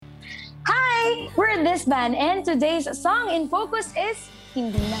We're this band and today's song in focus is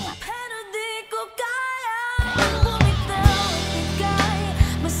Hindi Na Nga. Pero di ko kaya bumitaw at bigay.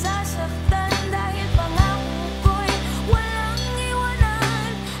 Masasaktan dahil pangako ko'y walang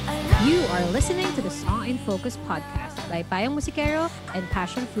iwanan. You are listening to the Song in Focus podcast by Payong Musikero and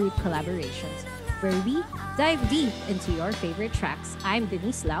Passion Fruit Collaborations, where we dive deep into your favorite tracks. I'm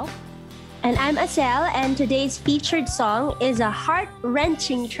Denise Lau. And I'm Acel, and today's featured song is a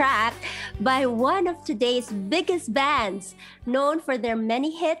heart-wrenching track by one of today's biggest bands, known for their many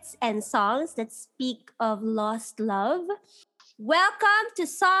hits and songs that speak of lost love. Welcome to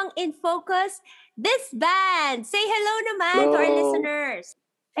Song in Focus, this band! Say hello naman to our listeners!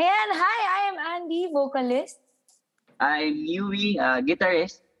 Ayan, hi, I am Andy, vocalist. I'm Yui,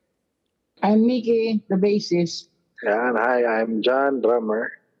 guitarist. I'm Mickey, the bassist. Yan, hi, I'm John,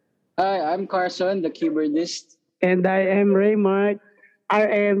 drummer. Hi, I'm Carson, the keyboardist. And I am Raymart,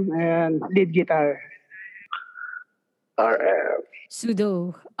 RM, and lead guitar. RM.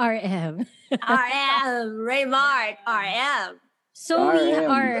 Sudo, RM. RM, Raymart, RM. So we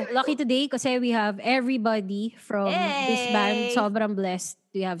RM. are lucky today kasi we have everybody from this band. Yay! Sobrang blessed.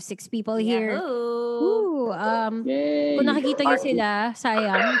 We have 6 people here. Yahoo! Ooh, Yay! kung nakikita niyo sila,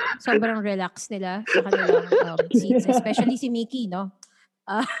 sayang. Sobrang relax nila sa kanilang seats. Especially si Mickey, no?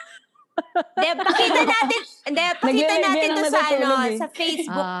 Pakita natin to sa sa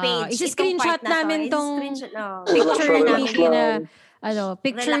Facebook page. Isi-screenshot Itong part na to. namin tong Isi-screenshot, no. picture Relax ni lang, Mickey relax na lang.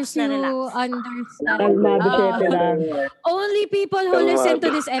 pictures Relax na, you relax. understand. lang. Only people who listen to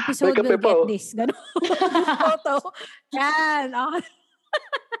this episode will get this. Ganun. Photo. Yan. Okay.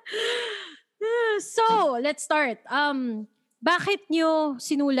 So, let's start. Bakit nyo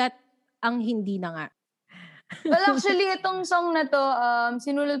sinulat ang Hindi Na Nga? Well, actually, itong song na to,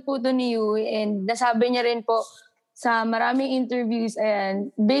 sinulat po to ni Yui and nasabi niya rin po sa maraming interviews, ayan,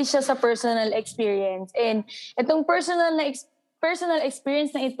 based siya sa personal experience. And itong personal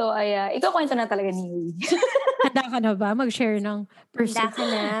experience na ito ay, ikaw kwento na talaga ni Yui. Handa ka na ba mag-share ng Handa ka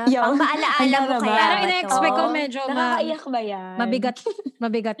na. Yo. Pang maalaala mo Handa na ba? kaya Parang ba to? ina-expect ko medyo Nakakaiyak ba yan?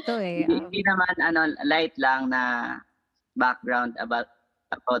 mabigat to eh. Hindi naman light lang na background about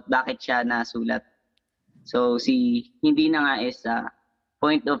bakit siya nasulat. So si Hindi Na Nga is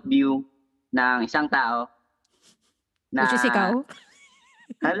point of view ng isang tao na Which is ikaw?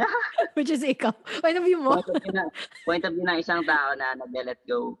 Hala, Which is ikaw? Point of view mo? point of view ng isang tao na nag-let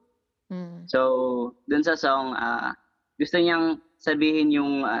go. Mm. So dun sa song gusto niyang sabihin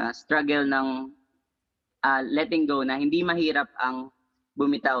yung struggle ng letting go, na hindi mahirap ang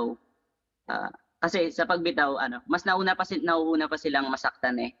bumitaw. Kasi sa pagbitaw mas nauuna pa silang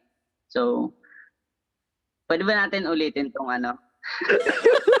masaktan eh. So pwede ba natin ulitin tong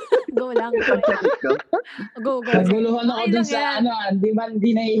Go lang. Go. Naguluhan ako Okay dun lang sa yan.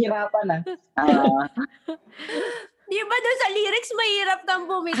 hindi nahihirapan Di ba doon sa lyrics, mahirap kang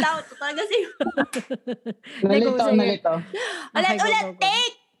bumitaw. Ito talaga si... Nalito. Okay, Ulit, go.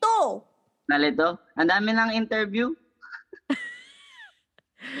 take 2! Nalito. Ang dami ng interview.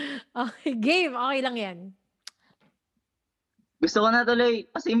 Okay, game. Okay lang yan. Gusto ko na tuloy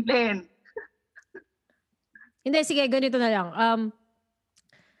pasimplehin. Hindi, sige, ganito na lang.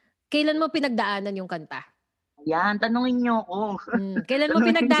 Kailan mo pinagdaanan yung kanta? Yan, tanungin niyo ako. Kailan mo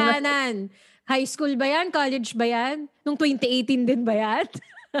pinagdaanan? High school ba yan? College ba yan? Nung 2018 din ba yan?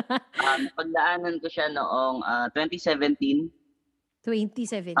 Pagdaanan ko siya noong 2017.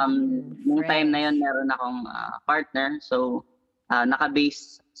 2017. Nung time na yon meron akong partner. So,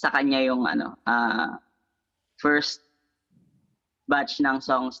 naka-base sa kanya yung first batch ng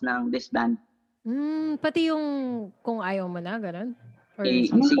songs ng this band. Pati yung kung ayaw mo na, gano'n? Or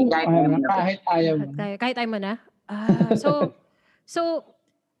kahit ayaw mo. kahit ayaw mo na?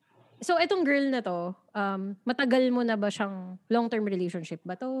 So etong girl na to, matagal mo na ba siyang long-term relationship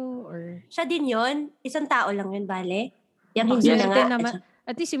ba to? Or Siya din yun? Isang tao lang yun, bale? Yung Hindi hindi na nga. naman,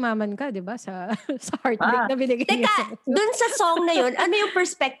 at least simaman ka, di ba? Sa heartbreak na binigay niya Teka, sa'yo. dun sa song na yun, ano yung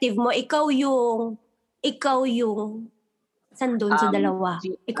perspective mo? Ikaw yung sandun sa dalawa.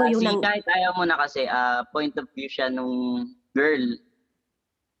 Ikaw yung nang... kahit ayaw mo na kasi, point of view siya nung girl.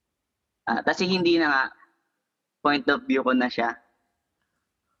 Kasi hindi na nga, point of view ko na siya.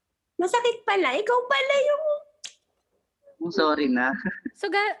 Masakit pala. Ikaw pala yung... Sorry na. So,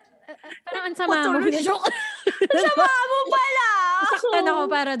 parang ang sama mo. Joke. Sama mo pala! Saktan ako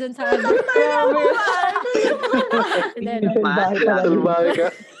para dun sa... Hindi, no. Bahay ka.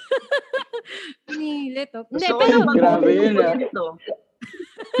 Pinilit, oh. Hindi, So, pero... Grabe yun,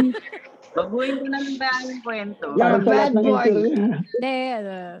 Baguhin ko na lang ba yung kwento? You're a bad boy. Hindi,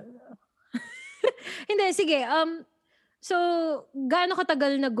 Hindi, sige. So, gaano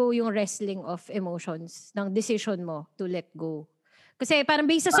katagal na-go yung wrestling of emotions ng decision mo to let go? Kasi parang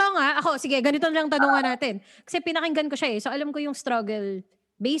based sa song ako, sige, ganito lang tanungan natin. Kasi pinakinggan ko siya So, alam ko yung struggle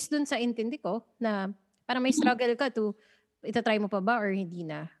based dun sa intindi ko na parang may struggle ka to itatry mo pa ba or hindi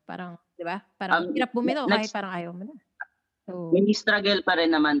na? Parang, di ba? Parang hirap bumitaw kahit parang ayaw mo na. So, may struggle pa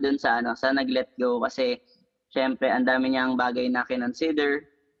rin naman dun sa nag-let go kasi syempre, ang dami niyang bagay na kinonsider,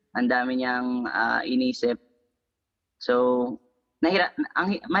 ang dami niyang inisip. So,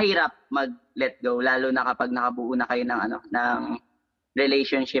 mahirap mag-let go lalo na kapag nakabuo na kayo ng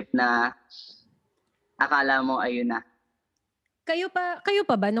relationship na akala mo ayun na. Kayo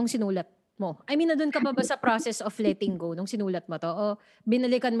pa ba nung sinulat mo? I mean, nandun ka pa ba sa process of letting go nung sinulat mo to? O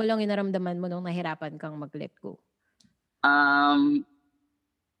binalikan mo lang yung naramdaman mo nung nahirapan kang mag-let go?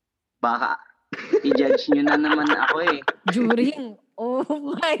 Baka i-judge nyo na naman ako During? Oh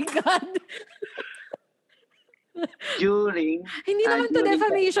my God! During? Hindi naman to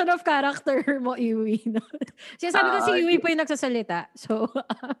defamation of character mo, Iwi. Sinasabi ko si Iwi po yung nagsasalita. So,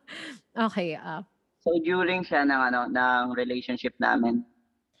 okay. So, during siya ng relationship namin.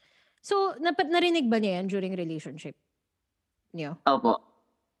 So, narinig ba niya yan during relationship niyo? Opo.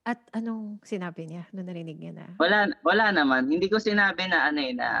 At anong sinabi niya nung narinig niya na? Wala naman. Hindi ko sinabi na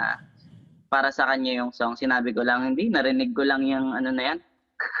na para sa kanya yung song. Sinabi ko lang, hindi. Narinig ko lang yung na yan.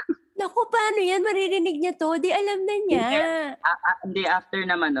 Naku, paano yan? Maririnig niya to? Di alam na niya. Hindi, after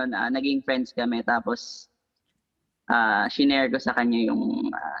naman nun, naging friends kami. Tapos, shinare ko sa kanya yung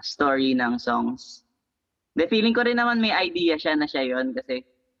story ng songs. The feeling ko rin naman may idea siya na siya yun. Kasi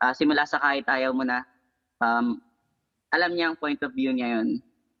simula sa kahit ayaw mo na, alam niya ang point of view niya yun.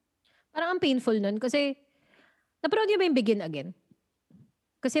 Parang ang painful nun kasi napanood niyo ba yung Begin Again?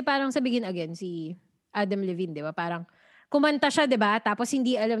 Kasi parang sa Begin Again, si Adam Levine, di ba? Parang kumanta siya, di ba? Tapos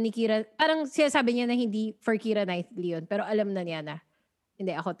hindi alam ni Keira, parang sinasabi niya na hindi for Keira Knightley yun, pero alam na niya na,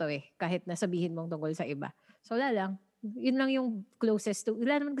 hindi ako to kahit nasabihin mong tungkol sa iba. So wala lang. Yun lang yung closest to.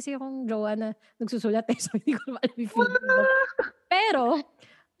 Wala naman kasi akong jowa na nagsusulat so hindi ko naman alam yung feeling mo. Pero,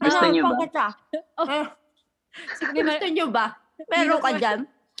 gusto niyo ba? Gusto niyo ba? Meron ka dyan?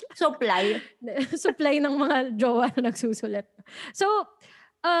 Supply. Supply ng mga jowa na nagsusulat. So,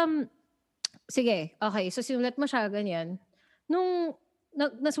 sige, okay. So, sinulat mo siya, ganyan. Nung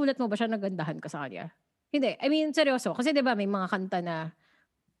nasulat mo ba siya, nagandahan ka sa kanya? Hindi. I mean, seryoso. Kasi diba may mga kanta na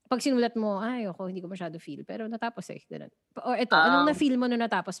pag sinulat mo, hindi ko masyado feel. Pero natapos ganun. O ito, anong na-feel mo nung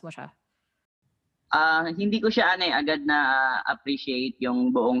natapos mo siya? Hindi ko siya agad na appreciate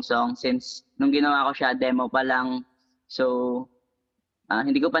yung buong song since nung ginawa ko siya, demo pa lang. So,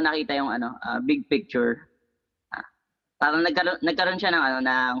 hindi ko pa nakita yung big picture. Parang nagkaroon siya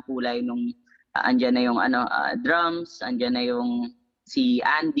ng kulay nung andyan na yung drums, andyan na yung si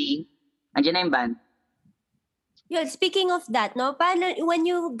Andy, andyan na yung band. Yeah, speaking of that, no, paano when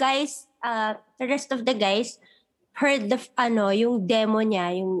you guys, the rest of the guys heard the yung demo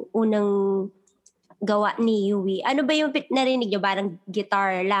niya, yung unang gawa ni Yui. Ano ba yung narinig niyo? Parang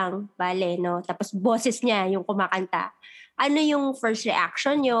guitar lang, bale, no? Tapos boses niya yung kumakanta. Ano yung first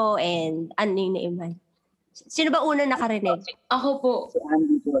reaction niyo and ano yung naiman? Sino ba una nakarinig? Ako po. Si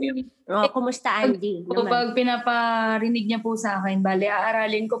Andy po yung... Kumusta Andy? Kapag pinaparinig niya po sa akin, bale,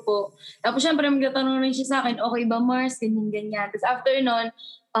 aaralin ko po. Tapos syempre magtatanong rin siya sa akin, okay ba Mars? Ganyan. Tapos after nun,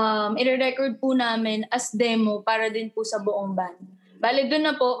 i-record po namin as demo para din po sa buong band. Bale, doon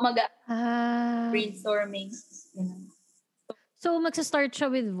na po brainstorming. So, magsa-start siya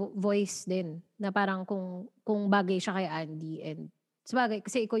with voice din. Na parang kung bagay siya kay Andy. And sabagay,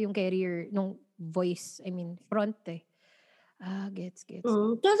 kasi ikaw yung carrier nung voice. I mean, front gets.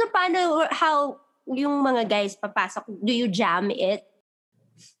 So, paano, how yung mga guys papasok? Do you jam it?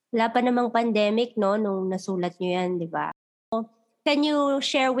 Wala pa namang pandemic, no? Nung nasulat nyo yan, di ba? Can you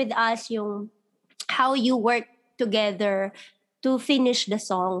share with us yung how you work together to finish the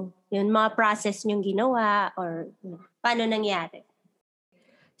song? Yung mga process nyong ginawa or paano nangyari?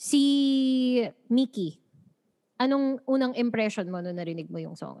 Si Mickey, anong unang impression mo nung narinig mo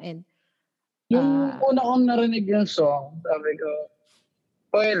yung song? And yung una kong narinig yung song, sabi ko,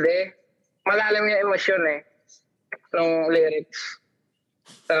 pwede. Malalim yung emosyon ng lyrics.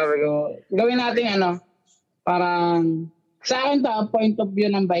 Sabi ko, gawin natin parang, sa akin to, point of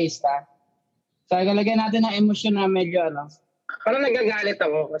view ng bahista. Sabi ko, lagyan natin ng emosyon na medyo parang nagagalit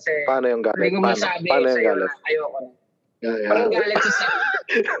ako kasi paano yung galit? hindi ko masabi sa'yo na ayoko na. Parang galit sa sa'yo.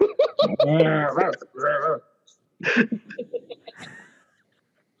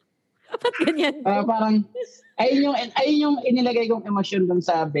 Ba't ganyan? Parang, ayun yung inilagay kong emosyon dun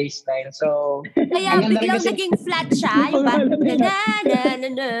sa bass line. So, kaya biglang naging flat siya. Yung ba?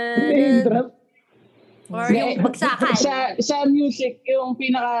 Or yung bagsakan. Sa music, yung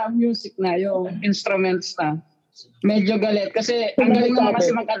pinaka-music na, yung instruments na, medyo galit. Kasi ang galing naman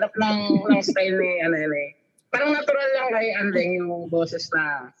kasi mag-adapt ng style ni parang natural lang kay Andeng yung boses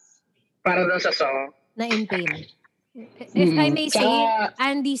na para doon sa song. Na in pain. If I may say,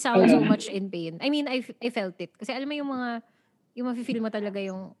 Andy sounds so much in pain. I mean, I felt it. Kasi alam mo yung mafe-feel mo talaga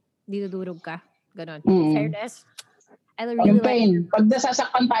yung dinudurog ka. Ganon. Fairness. I really Yung pain. Pag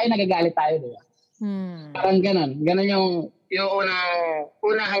nasasaktan tayo, nagagalit tayo, di ba? Parang ganon. Ganon yung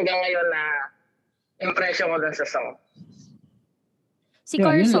unang hanggang ngayon na impression ko doon sa song. Si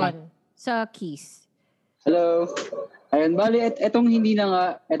Carson sa keys. Hello. Ayun, bali, etong hindi na nga,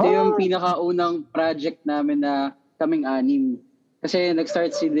 ito yung pinakaunang project namin na kaming anim. Kasi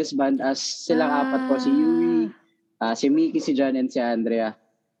nag-start si this band as silang apat po, si Yui, si Mickey, si John, and si Andrea.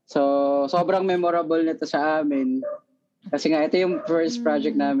 So, sobrang memorable nito sa amin. Kasi nga, ito yung first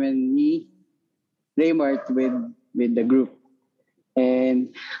project namin ni Raymart with the group.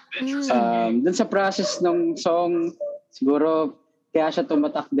 And dun sa process ng song, siguro kaya siya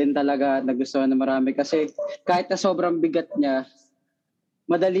tumatak din talaga, nagustuhan na marami. Kasi kahit na sobrang bigat niya,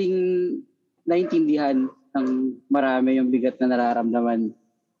 madaling naintindihan ng marami yung bigat na nararamdaman.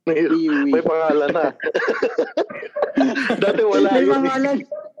 May pangalan na. Dati wala May yun. pangalan.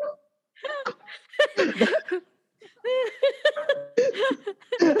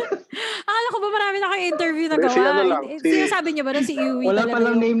 Akala ko ba marami na kayo interview na gawa? Si ano lang, Sinasabi niyo ba na si Yui Wala talaga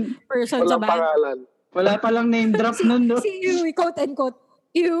palang yung name. person sa Walang band? pangalan. Wala palang name drop nun, no? Si Yui, quote and quote.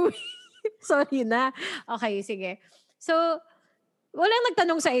 Yui. Sorry na. Okay, sige. So, walang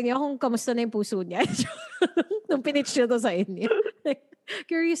nagtanong sa inyo kung kamusta na yung puso niya. Nung pinitch niyo to sa inyo.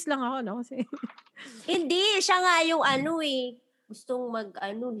 Curious lang ako, no? Kasi Hindi, siya nga yung gustong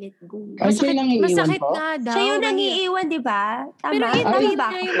let go. Ay, siya yung nangiiwan masakit po? nga daw. Siya yung nangiiwan, di ba? Tama? Pero Tama in ba?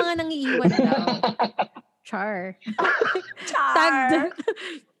 niya yung mga nangiiwan daw. Char. Tagged.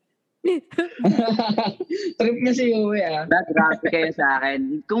 Trip niya si Yui, Grabe kayo sa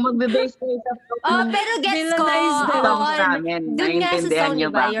akin. Kung magbe-base kayo sa Pero gets ko. Villainize daw. songs namin, Doon nga sa naiintindihan song, niyo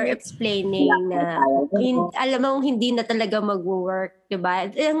di ba, ba? you're explaining na alam mo hindi na talaga mag-work, di ba?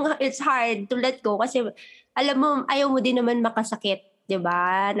 It's hard to let go kasi alam mo, ayaw mo din naman makasakit, di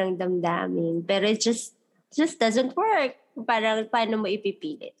ba, ng damdamin. Pero it just doesn't work. Parang paano mo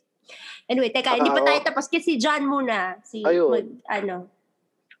ipipilit. Anyway, teka, hindi pa tayo tapos. Kasi si John muna.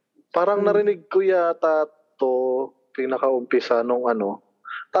 Parang narinig ko yata to pinakaumpisa nung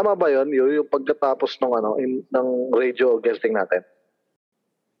Tama ba yun? Yung pagkatapos nung ng radio guesting natin?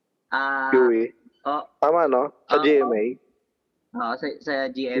 Yui. Tama, no? Sa GMA? Oo,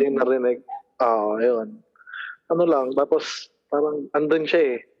 sa GMA. Yung narinig. Yun. Ano lang, tapos parang andun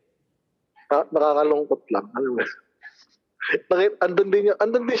siya nakakalungkot lang. Ano ba? Bakit? Andun din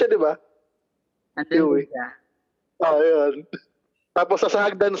siya, di ba? Andun siya. Yun. Tapos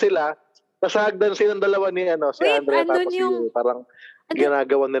sasagdan silang dalawa ni si Wait, Andrea tapos yung parang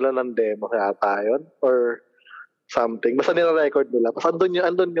ginagawa nila ng demo kaya yun or something. Basta nila-record nila. Tapos andun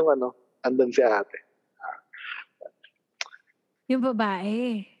si ate. Yung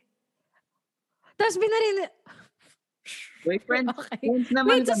babae. Tapos binaril. Wait, friends Okay. naman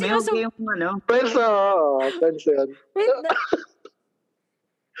Wait, so kami. sinuso- Okay yung Friends yun. Wait.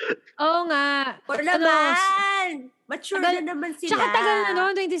 Oo nga. Or naman! Mature na naman sila. Tsaka tagal na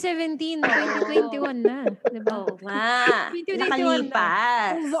no, 2017, 2021 na. Diba? Oo nga. 2021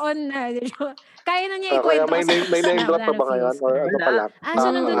 Nakalipas. Move on na. Diba? Kaya na niya Kaya ikwento. may name drop pa ba ngayon? Or ano pa lang? So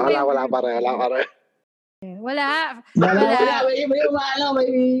nandun pa yung... Wala pa rin. Wala. May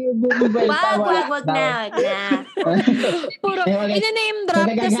bumibay pa. Wag na. Puro, May- ina-name drop,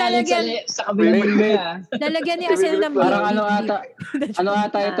 tapos Nagagalit lalagyan, sa kabilang lalagyan ni Asel ng Ano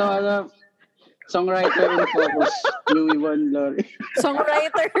ata ito, songwriter in focus, Louis Von Glory.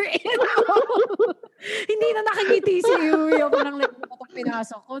 songwriter in Hindi na nakangiti si Yui. Parang nagpapatong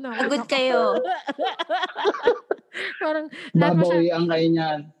pinasok ko. Agad kayo. Parang, lahat mo siya. Babawi ang kayo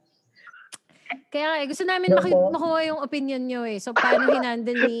niyan. Kaya gusto namin makuha yung opinion nyo eh. So, paano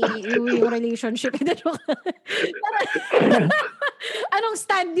hinandle ni Yui yung relationship? Anong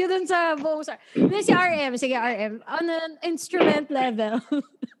stand nyo dun sa buong si RM. Sige, RM. On an instrument level.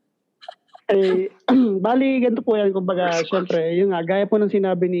 Bali, ganito po yan. Kumbaga, syempre, yung gaya po ng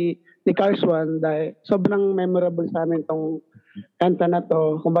sinabi ni Carswan, dahil sobrang memorable sa amin tong kanta na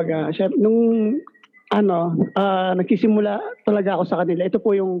to. Kumbaga, syempre, nung nagsisimula talaga ako sa kanila. Ito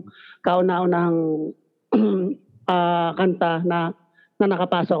po yung kauna-unahang kanta na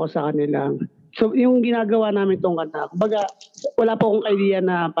nakapasok ako sa kanila. So, yung ginagawa namin tong kanta, kumbaga, wala po akong idea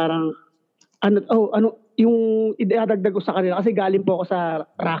na parang, yung idadagdag ko sa kanila kasi galing po ako sa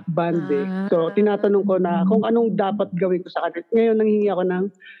rock band eh. So tinatanong ko na kung anong dapat gawin ko sa kanila. Ngayon nanghingi ako ng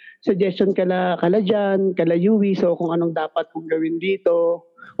suggestion kala Jan, kala Yui, so kung anong dapat kong gawin dito.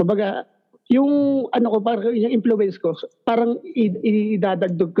 Kumbaga, yung ano ko, parang yung influence ko, parang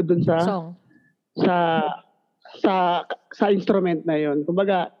idadagdag ko dun sa Song. sa instrument na yon.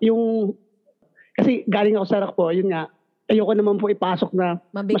 Kumbaga, yung kasi galing ako sa rock po, yun nga, ayoko naman po ipasok na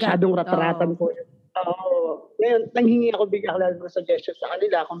Mabigat. masyadong rat-ratan po. Ngayon, nanghingi ako bigla ng suggestion sa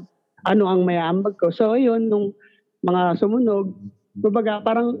kanila kung ano ang mayambag ko. So, yun, nung mga sumunog, kumbaga,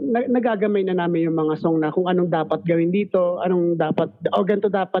 parang nagagamay na namin yung mga song na kung anong dapat gawin dito, anong dapat,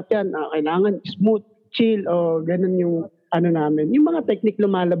 ganito dapat yan, kailangan smooth, chill, ganun yung ano namin. Yung mga technique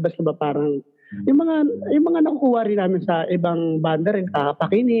lumalabas na ba parang, yung mga nakukuha rin namin sa ibang banda rin,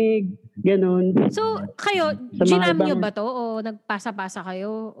 kakapakinig, ganun. So, kayo, Sa mga ginam nyo ibang- ba to? O nagpasa-pasa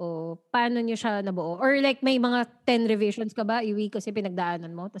kayo? O paano nyo siya nabuo? Or like may mga 10 revisions ka ba? Iwi kasi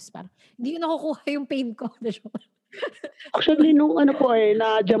pinagdaanan mo. Tapos parang, hindi ko nakukuha yung pain ko. Actually, nung ano po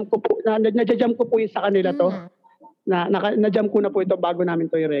na-jam ko po, na-jam ko po yun sa kanila to. Na-jam ko na po ito bago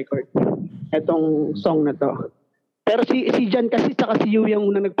namin to i-record. Etong song na to. Pero si Jan kasi saka si Yu yung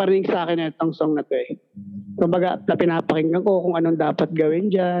unang nagparinig sa akin itong song na to eh. Kumbaga, pinapakinggan ko kung anong dapat gawin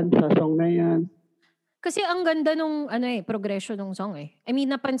dyan sa song na yan. Kasi ang ganda nung progression ng song eh. I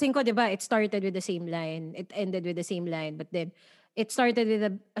mean, napansin ko, 'di ba? It started with the same line, it ended with the same line, but then it started with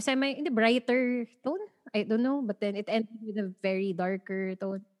a brighter tone. I don't know, but then it ended with a very darker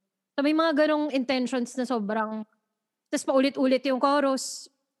tone. So may mga ganong intentions na sobrang tapos paulit-ulit yung chorus,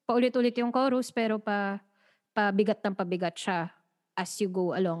 pero pabigat ng pabigat siya as you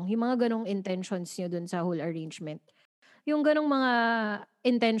go along. Yung mga ganong intentions niyo dun sa whole arrangement. Yung ganong mga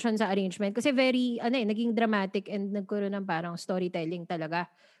intention sa arrangement kasi very naging dramatic and nagkaroon ng parang storytelling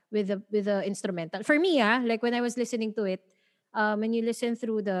talaga with the instrumental. For me, like when I was listening to it, when you listen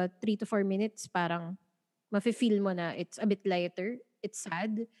through the 3 to 4 minutes, parang mafe-feel mo na it's a bit lighter, it's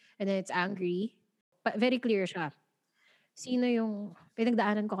sad, and then it's angry. Very clear siya. Sino yung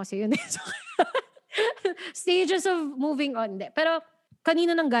pinagdaanan ko kasi yun. Stages of moving on. Pero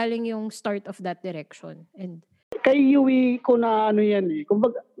kanino nang galing yung start of that direction? And kay Yui ko na ano yan eh.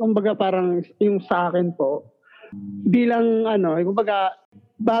 Kumbaga parang yung sa akin po, bilang kumbaga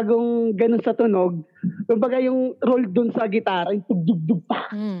bagong ganun sa tunog, kumbaga yung roll dun sa gitara, yung tugdugdug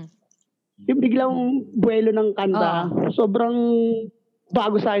pa. Yung biglang buwelo ng kanta, sobrang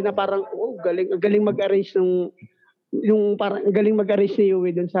bago sa akin na parang, galing mag-arrange yung parang galing mag-arrange ni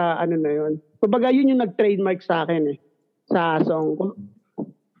Yui dun sa na yun. Kumbaga yun yung nag-trademark sa akin eh, sa song.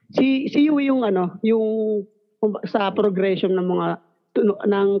 Si Yui yung yung sa progression ng mga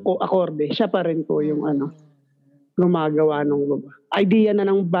ng akorde, siya pa rin po yung gumagawa nung idea na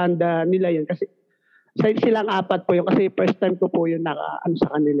ng banda nila yun kasi silang apat po yun kasi first time ko po yun sa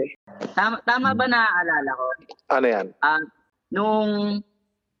kanila eh. Tama ba naaalala ko? Ano yan? Nung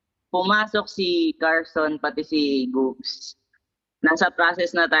pumasok si Carson pati si Goops, nasa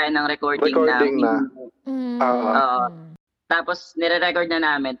process na tayo ng recording na. Tapos nire-record na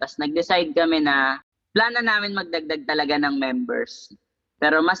namin, tapos nag-decide kami na plano namin magdagdag talaga ng members.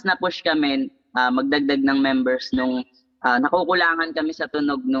 Pero mas na-push kami magdagdag ng members nung nakukulangan kami sa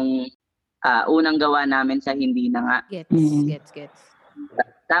tunog nung unang gawa namin sa Hindi Na Nga. Gets.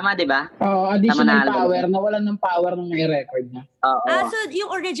 Tama, di ba? Additional power, nawalan ng power nung i-record niya. So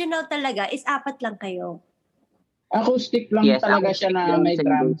yung original talaga is 4 lang kayo? Acoustic lang talaga siya na may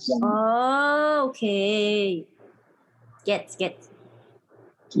drums. Okay. Gets.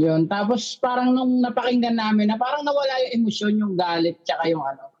 Yun. Tapos parang nung napakinggan namin na parang nawala yung emosyon, yung galit, tsaka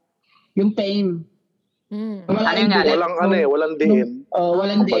yung pain. Walang diin. Walang diin.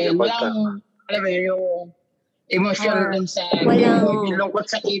 Alam mo yung emotion dun sa keyboard, yung lungkot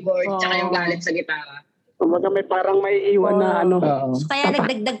sa keyboard, tsaka yung galit sa gitara. Kumbaga may iwan na Kaya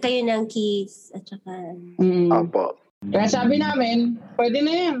nagdagdag kayo ng keys at saka... Apo. Kaya sabi namin, pwede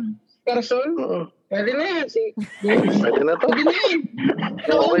na yan. Carson, pwede na yan. Pwede na to. Pwede na yan.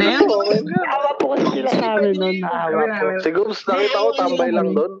 Okay na yan. Naawa po kasi sila sa amin noon. Naawa po. Si Goops, nakita ko tambay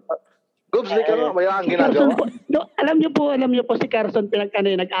lang doon. Goops, di ka nga. May ang ginagawa. Alam niyo po si Carson,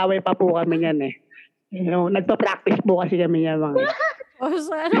 nag-away pa po kami yan eh. Nagpa-practice po kasi kami yan mga.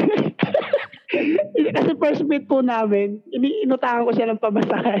 Kasi first meet po namin, inutangan ko siya ng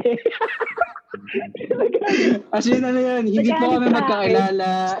pamasahe. As in, hindi po kami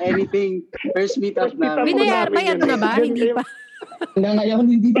magkakilala, anything. First meet up namin. Bayad na ba? Hindi pa. Hanggang ngayon,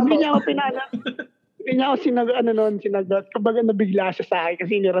 hindi pa. Hindi niya ako Hindi niya ako sinagot. Kumbaga nabigla siya sa akin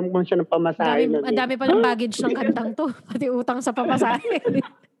kasi iniram ko siya ng pamasahe. Ang dami pa ng baggage ng kantang to. Pati utang sa pamasahe.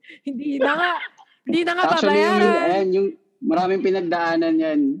 Hindi na nga. Hindi na nga Actually, babayaran. yung maraming pinagdaanan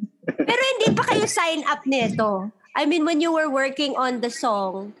yan. Pero hindi pa kayo sign up nito. I mean, when you were working on the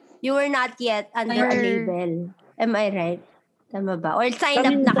song, you were not yet under a label. Am I right? Tama ba? Or sign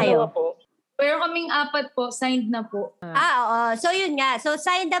up na kayo? Pero kaming 4 po, signed na po. Oo. So, yun nga. So,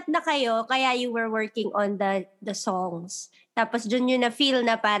 signed up na kayo, kaya you were working on the songs. Tapos, dun yun na-feel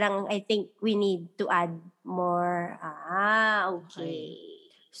na parang, I think we need to add more. Okay.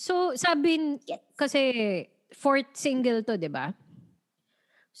 So, sabi, kasi 4th single to, di ba?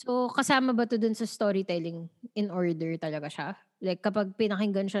 So, kasama ba to dun sa storytelling in order talaga siya? Like, kapag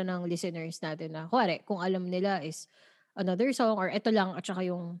pinakinggan siya ng listeners natin na, kuwari, kung alam nila is another song or ito lang at saka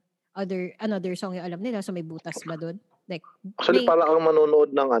yung another song yung alam nila, so may butas ba dun? Like, Actually, pala ang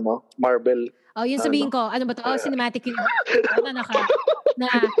manonood ng Marvel. yun sabihin ko, ano ba to? Cinematic yun. Na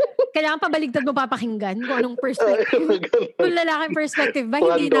kailangan pabaligtad mo papakinggan kung anong perspective. Kung lalaking perspective ba,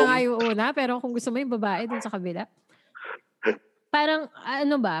 hindi na nga yung una. Pero kung gusto mo yung babae dun sa kabila. Parang,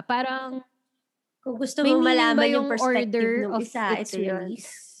 parang kung gusto mo malaman yung perspective ng of isa, its ito yun.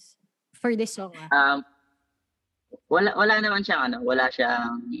 release for this song. Wala naman siyang wala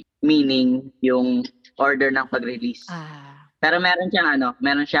siyang meaning yung order ng pag-release. Pero meron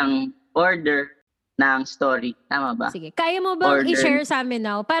siyang order ng story. Tama ba? Sige. Kaya mo bang i-share sa amin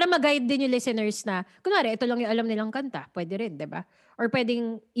now para mag-guide din yung listeners na, kunwari, ito lang yung alam nilang kanta. Pwede rin, di ba? Or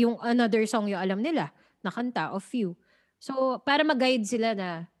pwedeng yung another song yung alam nila na kanta of few. So, para mag-guide sila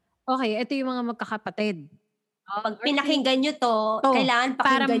na, okay, ito yung mga magkakapatid. Pag pinakinggan nyo to, kailangan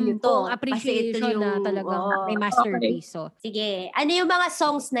pakinggan nyo to. Appreciation na talagang may masterpiece. So. Sige. Ano yung mga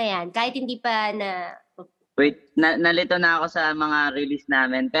songs na yan? Kahit hindi pa na... Wait, nalito na ako sa mga release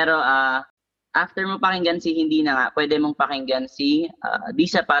namin. Pero after mo pakinggan si Hindi Na Nga, pwede mong pakinggan si Di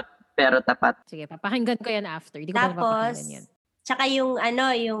Sapat Pero Tapat. Sige, papakinggan ko yan after. Hindi ko pa papakinggan yan. Tsaka yung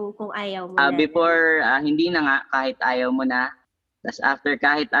yung kung ayaw mo na. Before Hindi Na Nga, Kahit Ayaw Mo Na. Tapos after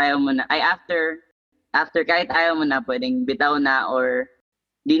Kahit Ayaw Mo Na, after Kahit Ayaw Mo Na, pwedeng Bitaw Na or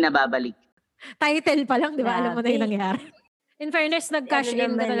Di Na Babalik. Title pa lang, di ba? Alam mo na yung nangyari. In fairness, nag-cash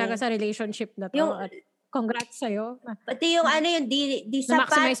in ka talaga sa relationship na to. At congrats sa'yo. Pati yung yung di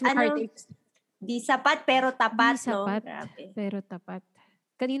sapat, di sapat pero tapat, di sapat, pero tapat.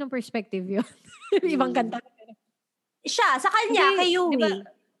 Kaninong perspective yun? Ibang kanta. Siya, sa kanya, kay Yui. Diba?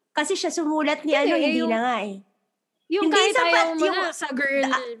 Kasi siya sumulat ni hindi na nga Yung kahit ayaw mo na sa girl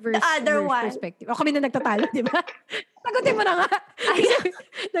versus perspective. O kami na nagtatalo, di ba? Sagutin mo na nga.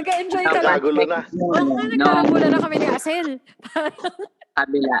 Nag-enjoy ka lang. Nagkagulo na. Nagkagulo na kami ni Asel.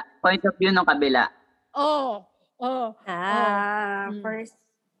 Kabila. Point of view ng kabila. First.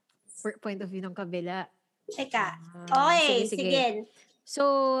 Point of view ng kabila. Teka. Okay, sige.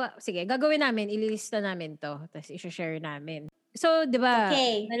 So, sige, gagawin namin, ililista namin to, tapos i-share namin. So, di ba,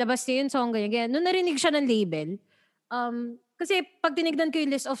 nalabas niyo yung song, ganyan. Nung narinig siya ng label, kasi pag tinignan ko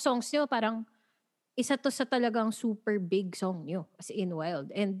yung list of songs niyo, parang isa to sa talagang super big song niyo, as in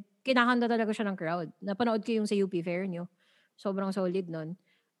wild. And kinakanta talaga siya ng crowd. Napanood ko yung sa UP Fair niyo. Sobrang solid nun.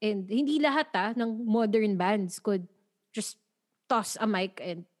 And hindi lahat ng modern bands could just toss a mic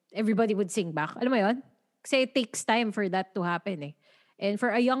and everybody would sing back. Alam mo yun? Kasi it takes time for that to happen . And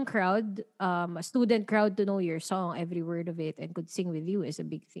for a young crowd, a student crowd to know your song, every word of it, and could sing with you is a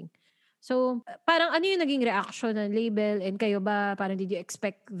big thing. So, parang ano yung naging reaction ng label? And kayo ba, parang did you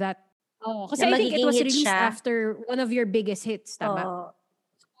expect that? Kasi I think it was released after one of your biggest hits, tama?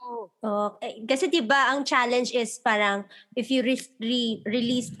 Kasi diba ang challenge is parang if you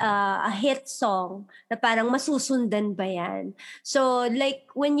release a hit song na parang masusundan ba yan? So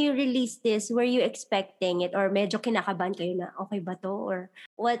like when you release this, were you expecting it or medyo kinakabahan kayo na okay ba to? Or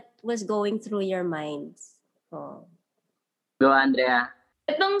what was going through your minds? Go, Andrea.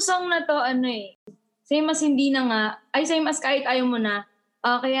 Itong song na to, same as Hindi Na Nga, same as Kahit Ayaw Mo Na,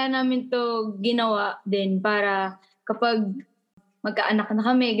 kaya namin to ginawa din para kapag magkaanak na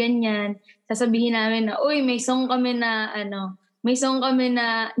kami, ganyan. Sasabihin namin na, uy, may song kami na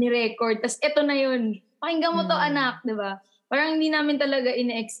ni-record. Tapos ito na yun. Pakinggan mo to, anak, di ba? Parang hindi namin talaga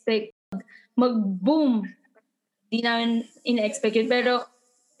ina-expect mag-boom. Hindi namin ina-expect yun. Pero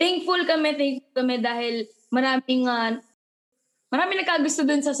thankful kami dahil maraming nagkagusto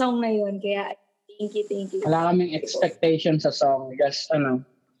dun sa song na yun. Kaya thank you. Wala kaming expectation sa song. Just,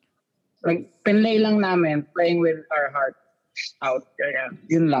 pinlay lang namin, playing with our heart out. Kaya,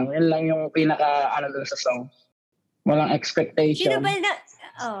 yun lang yung pinaka dun sa song. Walang expectation.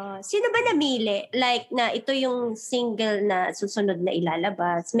 Sino ba namili? Like na ito yung single na susunod na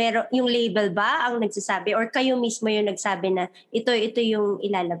ilalabas? Yung label ba ang nagsasabi or kayo mismo yung nagsabi na ito yung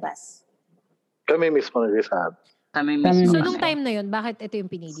ilalabas? Kami mismo nagsasabi. Kami Kami mismo. So, mismo. nung time na yun, bakit ito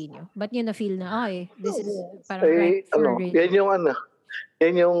yung pinili nyo? Ba't nyo na-feel na, this is parang Eh, right for ano, radio?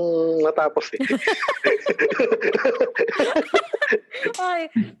 yan yung natapos eh.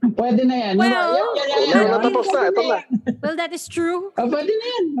 Ay, Pwede na yan. Well, Yan, natapos na, ito na. well, that is true. Pwede na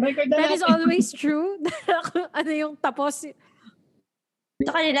yan. Record na That is natin. always true. Ano yung tapos?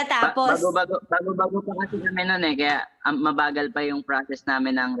 Ito kanila tapos. Bago pa kasi kami nun eh. Kaya mabagal pa yung process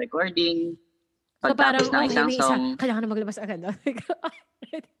namin ng recording. So parang, Pagtapos ng isang may song. kailangan na maglabas agad.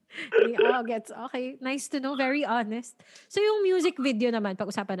 Gets. Okay, nice to know. Very honest. So yung music video naman,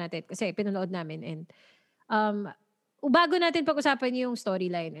 pag-usapan natin. Kasi pinanood namin and bago natin pag-usapan yung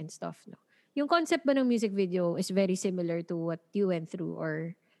storyline and stuff. No? Yung concept ba ng music video is very similar to what you went through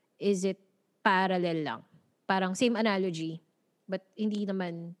or is it parallel lang? Parang same analogy but hindi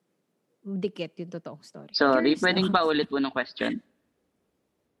naman dikit yung totoong story. Sorry, Curious pwedeng lang. paulit po ng question.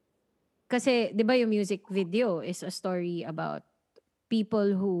 Kasi, di ba yung music video is a story about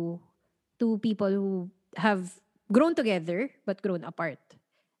two people who have grown together but grown apart.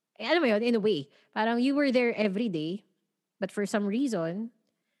 Eh, alam mo yun, in a way. Parang you were there every day, but for some reason,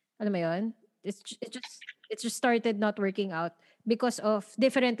 alam mo yun, it just started not working out because of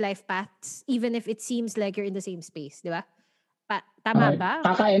different life paths, even if it seems like you're in the same space, di ba? Tama ba?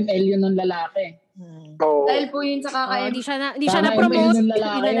 Kaka-ML yun ng lalaki. Oo. Dahil po yun sa Di siya Tama, na-promote. yung Hindi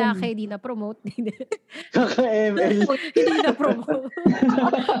lalaki lalaki, di na-promote. Kaka-ML. Hindi na-promote.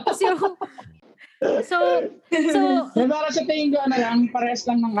 So, Para sa tingin ko, parehas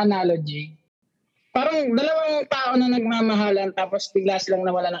lang ng analogy. Parang dalawang tao na nagmamahalan tapos bigla silang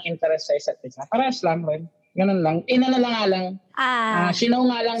nawala ng interest sa isa't isa. Parehas lang rin. Ganun lang. Ina na lang nga lang. Sino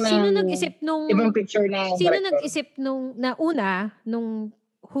nga lang sino ng nag-isip nung ibang picture na Sino director. nag-isip nung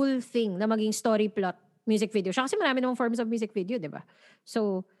whole thing na maging story plot music video? Siya kasi marami namang forms of music video, di ba?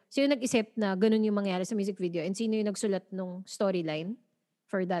 So, sino nag-isip na ganun yung mangyari sa music video and sino yung nagsulat nung storyline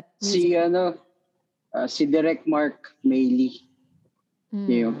for that music? Si Direk Mark Mayley.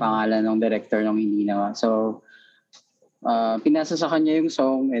 Yun yung pangalan ng director ng Hindi Nawa. So, pinasa sa kanya yung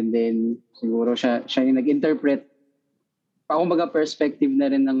song and then siguro siya yung nag-interpret. Kumbaga perspective na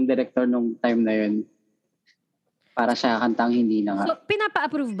rin ng director nung time na yun para sa kantang Hindi Na Nga. So,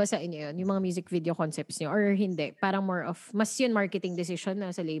 pinapa-approve ba sa inyo yun, yung mga music video concepts niyo or hindi? Parang more of, mas yun marketing decision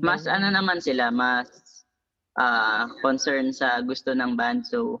na sa label? Mas naman sila, mas concern sa gusto ng band.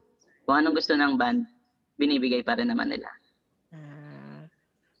 So, kung anong gusto ng band, binibigay pa rin naman nila.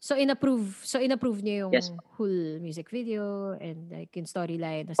 So inapprove niyo yung Yes. whole music video and like yung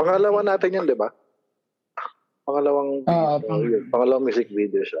storyline. Pangalawa natin yan, di ba? Pangalawang music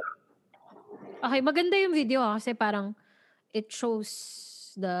video siya. Okay, maganda yung video kasi parang it shows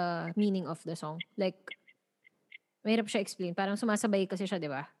the meaning of the song. Like, mahirap siya explain. Parang sumasabay kasi siya, di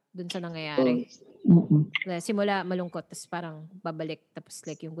ba? Dun sa nangyayari. Simula malungkot, tapos parang babalik, tapos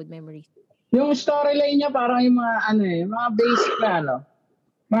like yung good memory. Yung storyline niya parang yung mga mga basic na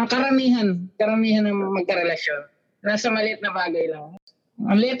mga karamihan ng magkarelasyon. Nasa maliit na bagay lang.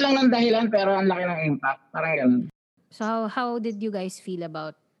 Ang liit lang ng dahilan pero ang laki ng impact. Parang ganun. So how did you guys feel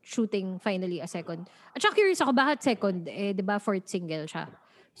about shooting finally a second? At saka curious ako, bakit second? Eh, di ba fourth single siya?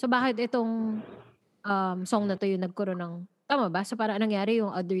 So bakit itong song na to yung nagkaroon ng, tama ba? So parang nangyari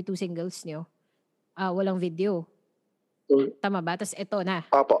yung other two singles niyo, walang video. Tama ba? Tapos ito na.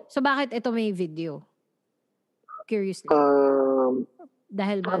 Apo. So bakit ito may video? Curious.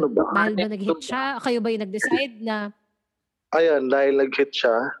 Dahil ba nag-hit siya? Kayo ba yung nag-decide na? Ayan, dahil nag-hit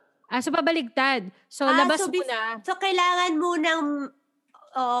siya. So pabaligtad. So labas mo na. So kailangan mo ng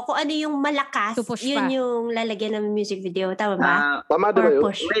kung ano yung malakas, To push yun pa. yung lalagyan ng music video. Tama ba? Tama, di ba Or yun?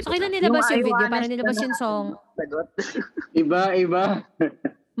 push. So kailan nilabas yung video? Para nilabas yung song. Iba.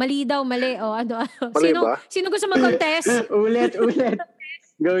 Mali daw, mali. O ano. Mali ba? Sino gusto mag-contest? ulit.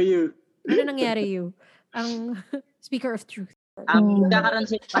 Go you. Ano nangyari you? Ang speaker of truth. Magkakaroon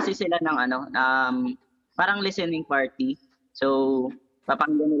kasi sila ng parang listening party. So,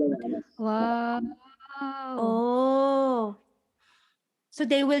 papakinggan nila yung Wow. Oh. So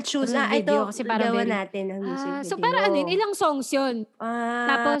they will choose Walang ito, video kasi parang gawa very- natin ang music video. So para ano yun? Ilang songs yun?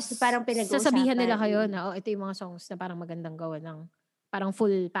 Tapos so parang pinag-uusapan. sasabihan nila kayo na, ito yung mga songs na parang magandang gawa ng parang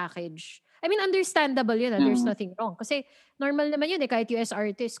full package. I mean, understandable yun. There's nothing wrong. Kasi normal naman yun kahit US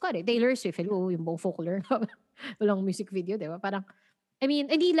artist. Taylor Swift, yung buong folklore. Walang music video, di ba? Parang, I mean,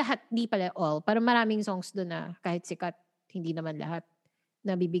 hindi lahat, hindi pala all. Parang maraming songs doon na kahit sikat, hindi naman lahat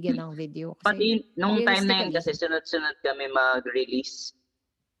na bibigyan ng video. Pati nung time na yun kasi sunod-sunod kami mag-release.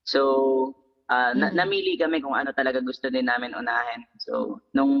 So, namili kami kung ano talaga gusto din namin unahin. So,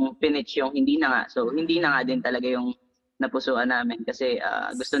 nung pinitch yung hindi na nga. So, hindi na nga din talaga yung napusuan namin kasi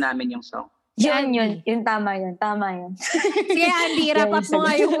gusto namin yung song. Yun. Yung tama yun. Sige, Andy, wrap up mo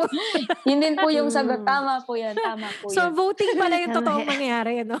nga yung... Yun din po yung sagot. Tama po yun. So, voting pala yung totoong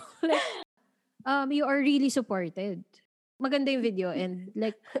mangyari, no? Like, you are really supported. Maganda yung video and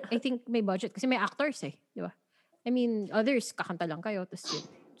like, I think may budget kasi may actors di ba? I mean, others, kakanta lang kayo.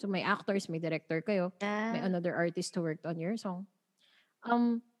 So, may actors, may director kayo. May another artist who worked on your song.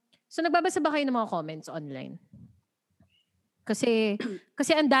 So, nagbabasa ba kayo ng mga comments online? Kasi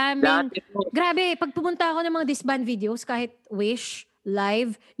ang daming, grabe, pag pumunta ako ng mga disband videos, kahit Wish,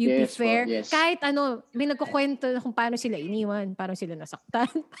 Live, UP Fair, kahit may nagkukwento na kung paano sila iniwan, paano sila nasaktan,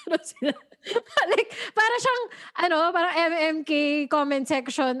 paano sila, like, para siyang, parang MMK comment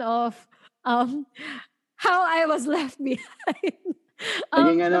section of, how I was left behind.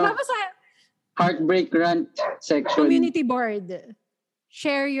 Heartbreak rant section. Community board.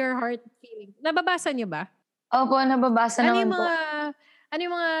 Share your heart feeling. Nababasa niyo ba? Opo, nababasa naman po. Ano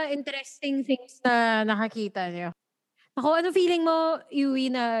yung mga interesting things na nakakita niyo? Ako, ano feeling mo, Yui,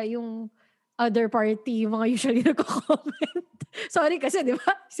 na yung other party, yung mga usually nagko-comment? Sorry kasi, di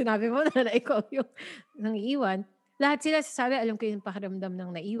ba? Sinabi mo na ikaw yung nangiiwan. Lahat sila sasabi, alam ko yung pakiramdam ng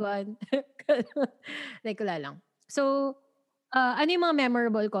naiwan. Like, wala lang. So, ano yung mga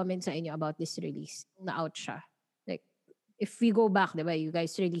memorable comments sa inyo about this release? Na-out siya. Like, if we go back, di ba, you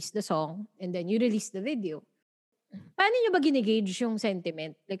guys released the song and then you released the video. Paano nyo ba ginigauge yung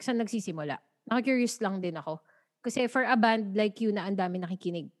sentiment? Like, saan nagsisimula? Naka-curious lang din ako. Kasi for a band like you na ang dami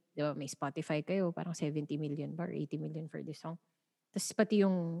nakikinig, di ba, may Spotify kayo, parang 70 million ba or 80 million for this song. Tapos pati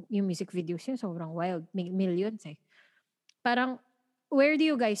yung music videos yun, sobrang wild. Millions Parang, where do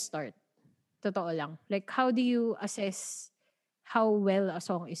you guys start? Totoo lang. Like, how do you assess how well a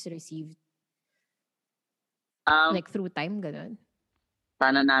song is received? Like, through time, ganun?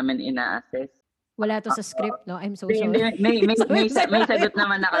 Paano namin ina-assess? Wala to sa script, no? I'm so sorry. May sagot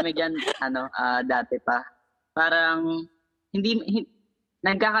naman na kami dyan, dati pa. Parang,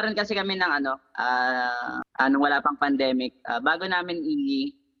 nagkakaroon kasi kami ng wala pang pandemic. Bago namin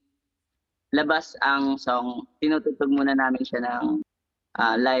labas ang song, tinutugtog muna namin siya ng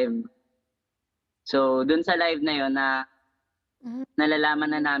live. So, dun sa live na yon na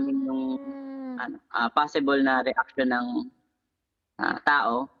nalalaman na namin yung possible na reaction ng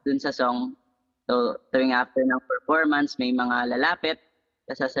tao dun sa song. So, tuwing after ng performance, may mga lalapit,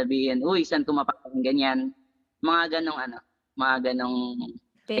 sasabihin, uy, saan ko mapapakinggan yan? Mga ganong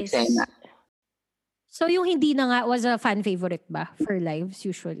eksena. So, yung hindi na nga was a fan favorite ba for lives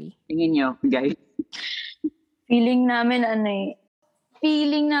usually? Tingin nyo, guys? Feeling namin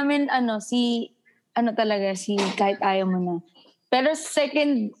si kahit ayaw mo na. Pero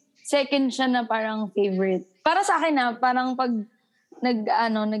second siya na parang favorite. Para sa akin parang pag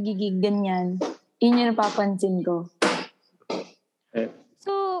nagigig ganyan, yun yung napapansin ko.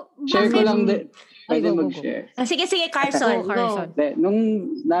 So, share ko lang din. Pwede mag-share. Sige, Carson. Carson.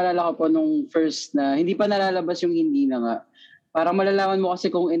 Nung naalala ko po nung first na, hindi pa nalalabas yung hindi na nga. Parang malalaman mo kasi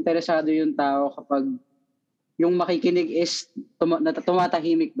kung interesado yung tao kapag yung makikinig is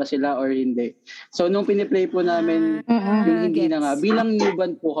tumatahimik ba sila or hindi. So, nung piniplay po namin yung hindi na nga, bilang new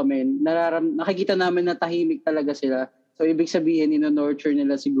band po kami, nakikita namin na tahimik talaga sila. So, ibig sabihin, ino-nurture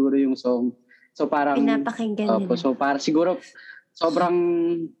nila siguro yung song. So, parang... Pinapakinggan nila. So, parang siguro, sobrang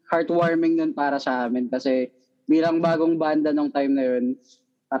heartwarming nun para sa amin. Kasi, bilang bagong banda nung time na yun,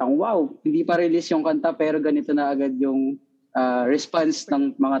 parang wow, hindi pa release yung kanta pero ganito na agad yung response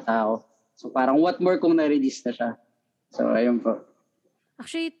ng mga tao. So, parang what more kung na-release na siya. So, ayun po.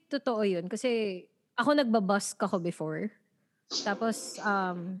 Actually, totoo yun. Kasi, ako nagbabusk ako before. Tapos,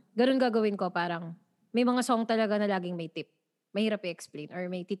 ganun gagawin ko, parang, may mga song talaga na laging may tip. Mahirap i-explain or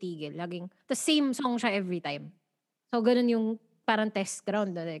may titigil. The same song siya every time. So, ganun yung parang test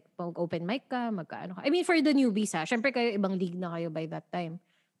ground. Like, pag open mic ka, magkaano ka. I mean, for the newbies syempre kayo, ibang league na kayo by that time.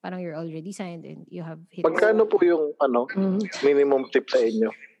 Parang you're already signed and you have hits. Magkano po yung minimum tip sa inyo?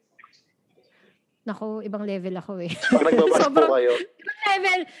 Nako, ibang level ako eh. Pag nagbabas po kayo?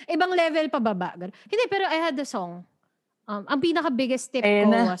 Ibang level pababa. Hindi, pero I had the song. Ang pinaka-biggest tip ko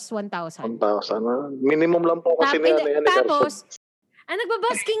was 1,000. 1,000. Minimum lang po kasi ni Tapos,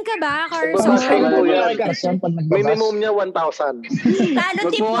 nagbabasking ka ba, Carson? Minimum niya 1,000. Lalo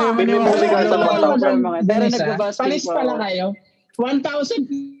tip mo. Minimum ni Carson 1,000. Pero nagbabasking Panis pala kayo. 1,000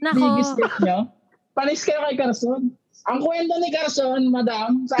 biggest tip nyo. Panis kayo kay Carson. Ang kwento ni Carson,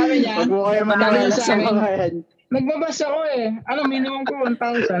 madam, sabi niya, nagbabas ako minimum ko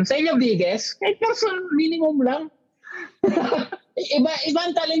 1,000. Sa inyo biggest? Kay Carson, minimum lang. Ibang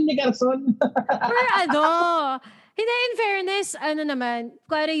talent ni Carson. Hindi, in fairness, naman,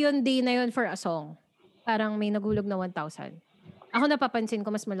 kuwari yung day na yun for a song. Parang may nagulog na 1,000. Ako napapansin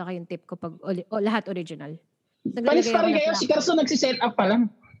ko mas malaki yung tip ko pag lahat original. Palis pa rin kayo. Si Carson nagsiset up pa lang.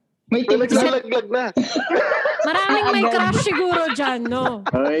 May tip. Naglalaglag na. Maraming may crush siguro dyan, no?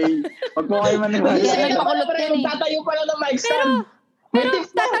 Ay, wag po kayo maniwala. Nagsiset up pa lang pre. Tatayo pa lang ng mic stand. Pero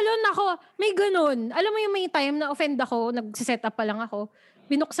tatalon ako, may ganun. Alam mo yung may time na offend ako, nagsiset up pa lang ako,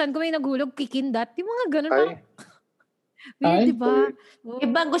 binuksan ko may nagulog, kikindat, yung mga ganun. Ay. Weird, diba?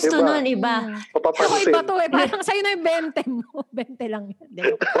 Iba gusto nun, iba. Ako iba to eh. Parang sa'yo na yung 20 mo. 20 lang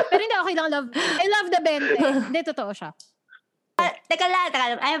yan. Pero hindi, okay lang. I love the 20. Hindi, totoo siya. Teka lang.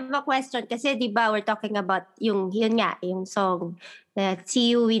 I have a question. Kasi di ba we're talking about yun nga, yung song.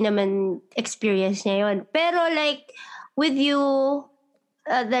 Si Yui naman experience niya yun. Pero like, with you,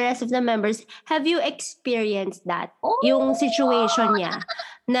 the rest of the members, have you experienced that? Yung situation niya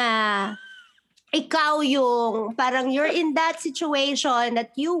na ikaw yung parang you're in that situation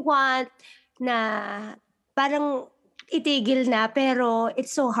that you want na parang itigil na pero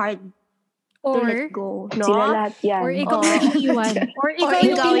it's so hard to let go, no? Sila lahat yan. Or ikaw yung iniwan. Or ikaw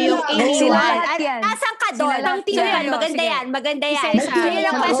yung Sila iniwan. lahat yan. Nasaan ka doon? Sila lahat Sige, yan. maganda Sige. yan. Maganda yan. Isa-isa. Yun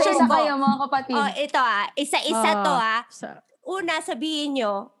ang question Isa ko. kayo, mga kapatid. Ito isa-isa to So, Una, sabihin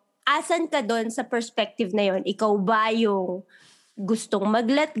nyo, asan ka doon sa perspective na yon? Ikaw ba yung gustong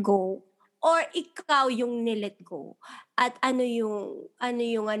mag-let go? Or ikaw yung nilet go? At ano yung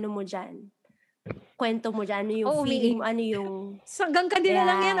mo dyan? Kwento mo dyan? Ano yung feeling mo? Ano yung... hanggang kanila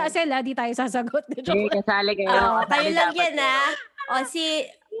lang yan, Asela, di tayo sasagot. Sige, kasali kayo. kayo lang yan,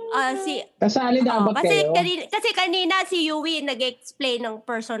 Kasali dapat kasi kayo. kasi kanina si Yui nag-explain ng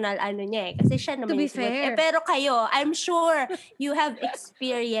personal niya eh. Kasi siya naman To be yung fair. pero kayo, I'm sure you have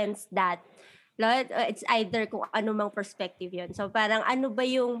experienced that. Lord, it's either kung ano mang perspective yun. So parang ano ba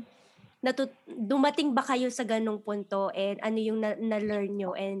yung dumating ba kayo sa ganong punto and ano yung na-learn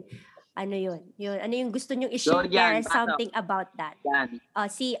nyo and ano yun? Ano yung gusto nyo i-share something about that? Yan.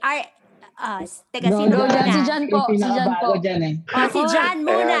 Si sino Jan, na? si Jan po. Si Jan po. Si Jan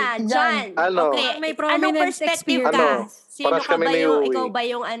muna. Jan. Ano? Okay. May Anong prominent perspective experience. ka? Sino Paras ka kami ba ni yung, Yui. ikaw ba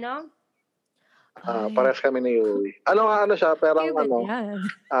yung ano? Pares kami ni Yui. Ano siya, pero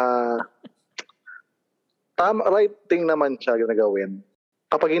right thing naman siya yung nagawin.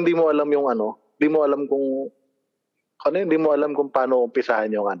 Kapag hindi mo alam yung hindi mo alam kung paano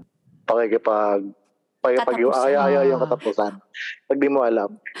umpisahan yung ayaw yung katapusan. Pag di mo alam.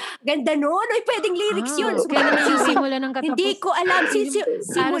 Ganda nun. Ay, pwedeng lyrics yun. Kaya naman sisimula ng katapusan. Hindi ko alam.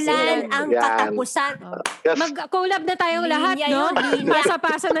 Simulan ang Yan. katapusan. Yes. Mag-collab na tayong lahat, Linya no? yun, linya.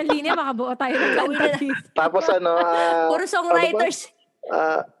 Pasa-pasa ng linya, makabuo tayo ng kanta dito. Tapos Puro songwriters.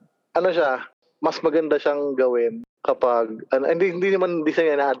 Siya, mas maganda siyang gawin kapag, hindi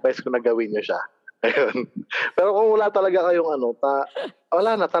siya na-advise ko na gawin niyo siya. Ayun. Pero kung wala talaga kayong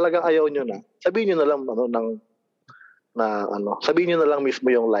wala na, talagang ayaw nyo na. Sabihin nyo na lang, sabihin nyo na lang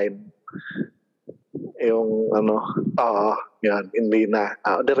mismo yung line. Yung, yan, hindi na.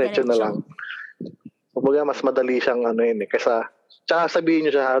 Diretso na lang. Kumbaga, mas madali siyang, kaysa, tsaka sabihin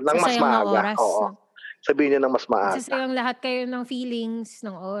nyo siya ng mas Sasayang na maaga. oras. Oo. Sabihin nyo ng mas maaga. Sasayang lahat kayo ng feelings,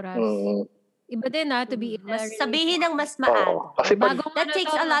 ng oras. Iba din to be in a Sabihin ng mas maaga. Oo. Kasi pag, That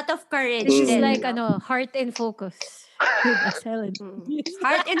takes a lot of courage. This is din. like, heart and focus.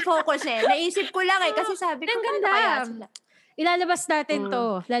 Heart and focus eh. Naisip ko lang kasi sabi ko, Ang ganda ganda. kaya sila? Ilalabas natin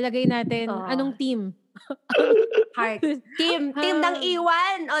to. Lalagay natin, anong team? Heart. Team ng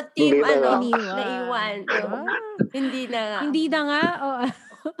iwan o team Hindi na na iwan. Hindi na nga. Hindi na nga.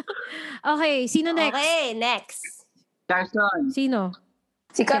 Okay, sino next? Okay, next. Carson. Sino?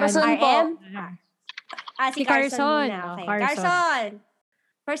 Si Carson po. RM? Si Carson muna. Okay. Carson. Carson.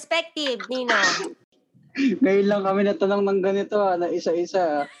 Perspective, Nino. Ngayon lang kami natanong ng ganito na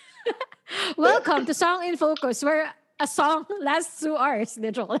isa-isa. Welcome to Song in Focus where a song lasts 2 hours.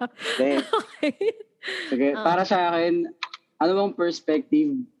 Di, joke lang. Okay. Sige, para sa akin, ano bang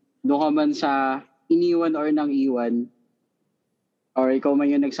perspective doon ka man sa iniwan or nang iwan or ikaw man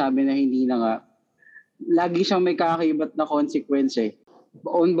yung nagsabi na hindi na nga, lagi siyang may kakakibat na consequence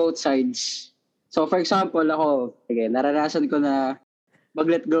on both sides. So for example, ako, naranasan ko na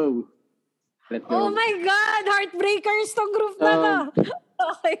mag-let go. Let go. Oh my God! Heartbreakers tong group na to.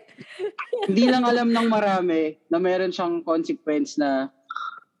 Okay. Hindi lang alam ng marami na meron siyang consequence na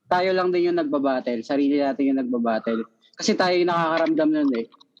tayo lang din yung nagbabattle. Sarili natin yung nagbabattle. Kasi tayo yung nakakaramdam nun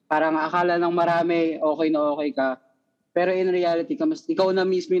Parang akala ng marami, okay ka. Pero in reality, ikaw na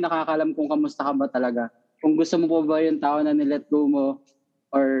mismo yung nakakalam kung kamusta ka ba talaga. Kung gusto mo pa ba yung tao na nilet go mo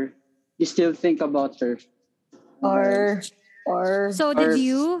or you still think about her. So did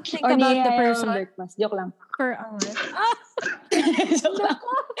you think about the person? Joke lang. Joke lang.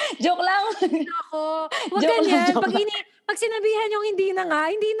 Joke lang. Ako. Wag Joke lang, ganyan. joke lang. Pag sinabihan yung hindi na nga.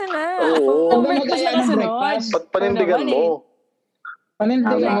 Oo. Huwag Number mo mag-aya ng sunod. breakfast. Panindigan mo.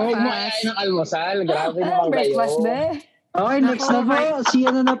 Panindigan mo, Tama. huwag mo ayain ng almusal. Grabe naman kayo. Breakfast ba? Okay, next na po. Si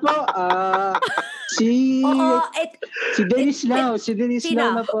ano na po? Si Dennis Lau. Si Dennis Sino?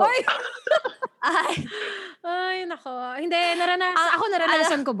 Lau na po. Ay, nako. Hindi, ako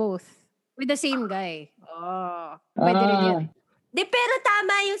naranasan ko both. With the same guy. Pwede rin yun. Di, pero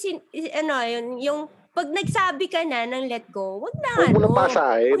tama yung pag nagsabi ka na ng let go, wag na Huwag mo na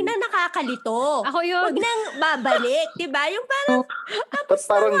pasahin. wag na nakakalito. Ako yun. Wag nang babalik, di ba? Yung parang, Ba't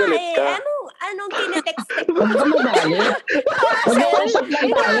parang galit ka? Anong tinetext-text Huwag ka magalit. Mag-uusap lang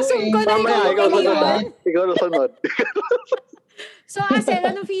tayo Inasum ko na Mamaya, ikaw ikaw sunod. Ikaw na sunod. So, Asel,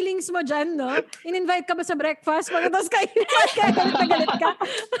 anong feelings mo dyan, no? In-invite ka ba sa breakfast? Pagkatapos kaya galit na galit ka?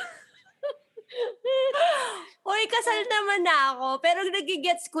 Hoy, kasal naman na ako, pero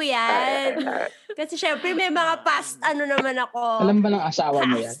nagigets ko yan. Kasi syempre may mga past naman ako. Alam ba ng asawa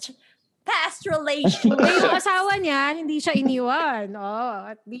mo yan? Past relationship. Yung asawa niya, hindi siya iniwan.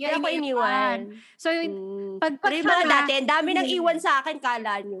 At di Hindi niya ako iniwan. So, pag Pero yung mga dati, ang dami nang iwan sa akin,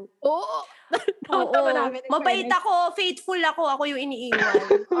 kala nyo. Oo. Oo. Mabait ako, faithful ako yung iniiwan.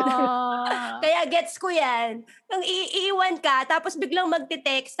 Kaya gets ko yan. Nang iiwan ka, tapos biglang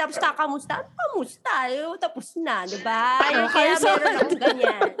magte-text, tapos kakamusta. Kamusta? Tapos na, di ba? Kaya meron akong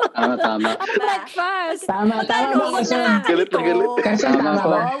ganyan. Tama. Breakfast. Tama Wag kasi. nakakalito. Galit na galit. Kasi Tama tama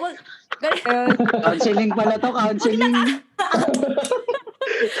po. ba? Counseling pala to, counseling.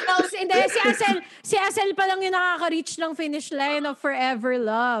 Si Asel pa lang yung nakaka-reach ng finish line of forever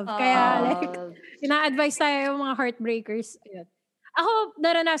love. Kaya ina-advise tayo yung mga heartbreakers. Ayun. Ako,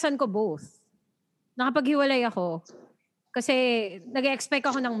 naranasan ko both. Nakapaghiwalay ako. Kasi nag-expect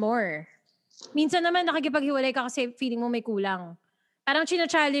ako ng more. Minsan naman nakikipaghiwalay ka kasi feeling mo may kulang. Parang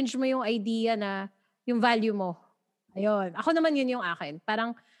china-challenge mo yung idea na yung value mo. Ayun. Ako naman yun yung akin.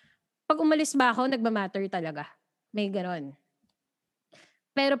 Parang pag umalis ba ako, nagmamatter talaga. May ganon.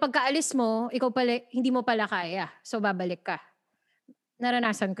 Pero pagkaalis mo, ikaw pala, hindi mo pala kaya. So, babalik ka.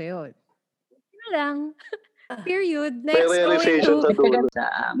 Naranasan ko yun. Yun lang. Period. May Next, realization sa dulo.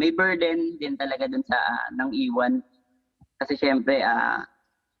 May burden din talaga dun sa nang iwan. Kasi syempre,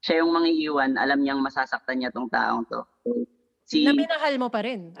 siya yung mangiiwan, alam niyang masasaktan niya tong taong to. na minahal mo pa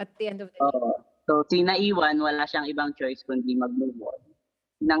rin at the end of the day. So, si naiwan, wala siyang ibang choice kundi mag-move on.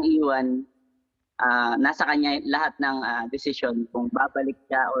 Nang iwan, nasa kanya lahat ng decision kung babalik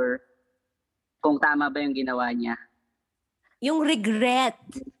siya or kung tama ba yung ginawa niya. Yung regret.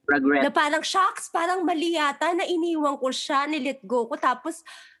 Na parang, shocks, parang mali yata na iniwan ko siya, nilet go ko, tapos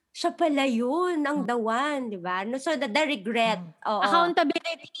siya pala yun, ang the one, di ba? No, so, the regret.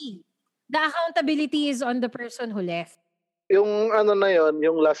 Accountability. The accountability is on the person who left. Yung na yon,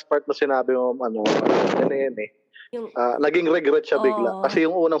 yung last part na sinabi mo, yan eh. Naging regret siya bigla. Kasi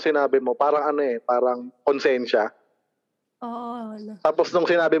yung unang sinabi mo, parang parang konsensya. Oo. Tapos nung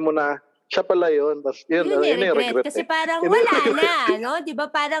sinabi mo na, siya pala yun. Tapos yun yung regret. Kasi parang wala na, no? Di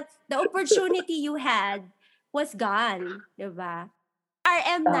ba? Parang the opportunity you had was gone. Di ba?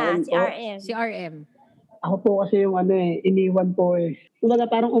 RM na, si RM. Si RM. Ako po kasi yung iniwan po eh. Kumbaga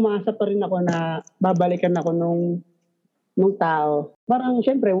parang umasa pa rin ako na babalikan ako nung tao. Parang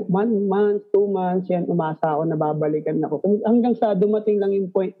syempre, 1 month, 2 months, yan, umasa ako na babalikan ako. Hanggang sa dumating lang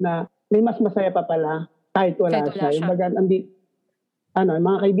yung point na may mas masaya pa pala kahit wala siya. Yung baga, yung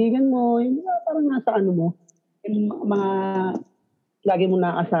mga kaibigan mo, yung parang nasa mo, yung mga lagi mo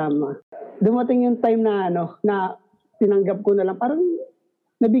nakasama. Dumating yung time na na tinanggap ko na lang, parang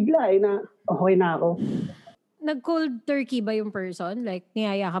nabigla na okay na ako. Nag-cold turkey ba yung person? Like,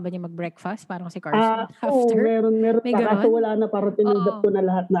 niyaya ka ba niya mag-breakfast? Parang si Carson after? Oo, meron. May Pa, kaso wala na, parang tinanggap ko na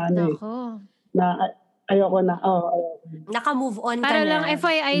lahat na na ayoko na. Naka-move on para ka na. Lang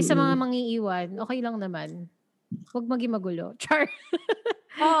FYI sa mga mangiiwan, okay lang naman. Huwag maging magulo. Char.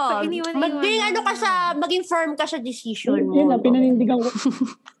 Maging firm ka sa decision mo. Yun lang, pinanindigan ko.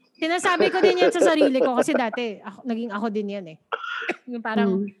 Sinasabi ko din yan sa sarili ko kasi dati, naging ako din yan eh. Yung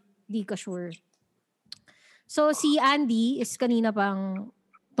parang, di ka sure. So, si Andy is kanina pang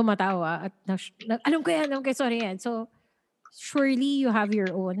tumatawa at alam ko yan, sorry yan. So, surely you have your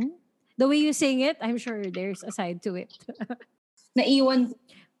own. The way you sing it, I'm sure there's a side to it. Naiwan.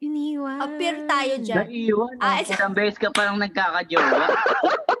 Iniwan. Appear tayo dyan. Naiwan. Isang beses ka parang nagkakajowa.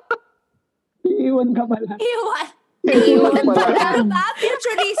 Iiwan ka pala. Iiwan pala.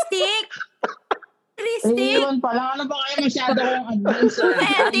 Futuristic. Iiwan pala. Ano ba kayo masyado kong advance?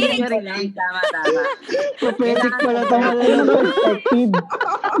 Tama. Prophetic pala ito. Perspective.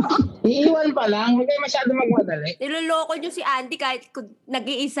 Iiwan pa lang. Huwag kayo masyado magmadali. Niloloko nyo si Andy kahit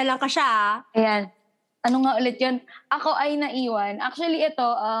nag-iisa lang ka siya. Ayan. ano nga ulit yun? Ako ay naiwan. Actually, ito,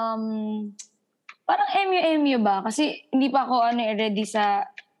 parang MU ba? Kasi hindi pa ako ready sa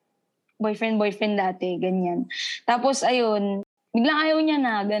boyfriend dati, ganyan. Tapos, ayun, biglang ayaw niya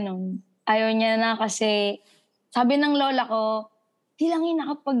na, ganun. Ayaw niya na kasi, sabi ng lola ko, di lang yun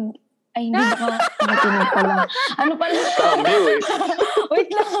nakapag, ay, hindi baka, matinig pala. Ano pala? Wait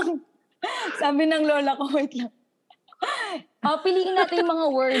lang. Sabi ng lola ko, wait lang. Piliin natin yung mga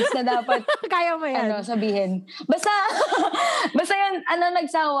words na dapat Kaya mo yan. sabihin. Basta yun,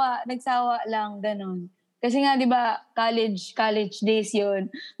 nagsawa lang, ganun. Kasi nga, di ba, college days yun.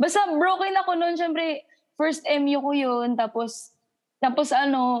 Basta broken ako noon, syempre, first MU ko yun, tapos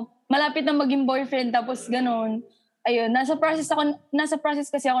malapit na maging boyfriend, tapos ganun. Ayun, nasa process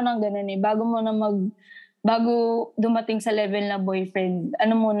kasi ako ng ganun eh, bago dumating sa level na boyfriend,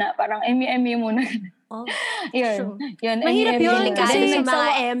 parang MU muna. Oh, yun. Mahirap MU yun muna. kasi kasi sa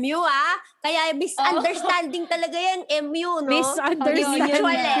mga MU Kaya misunderstanding talaga yan, MU, no? Misunderstanding.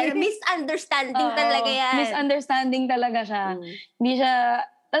 Actually, misunderstanding talaga yan. Misunderstanding talaga siya. Hindi siya,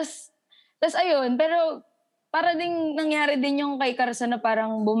 tas ayun, pero para ding nangyari din yung kay Carson na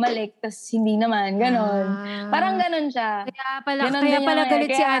parang bumalik, tas hindi naman, ganon. Parang ganon siya. Kaya pala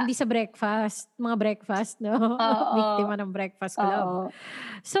galit si Andy sa breakfast. Mga breakfast, no? Biktima ng breakfast club.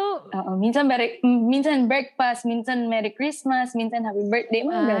 So, minsan breakfast, minsan Merry Christmas, minsan Happy Birthday,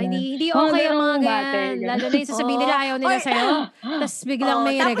 mga ganon. Hindi okay ang mga ganyan. Lalo na yung sasabihin nila ayaw nila sa'yo. Tapos biglang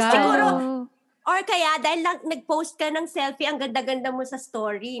may tapos regalo. siguro, or kaya dahil nag-post ka ng selfie, ang ganda-ganda mo sa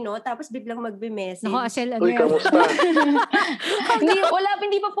story, no? Tapos biglang magbe-message. Nako, Asel, Uy, kamusta?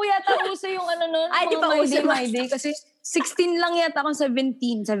 Hindi pa po yata uso yung nun. Ay, di pa uso My Day. Kasi 16 lang yata akong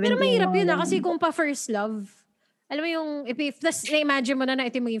 17. Pero mahirap yun kasi kung pa first love, alam mo yung, plus na-imagine mo na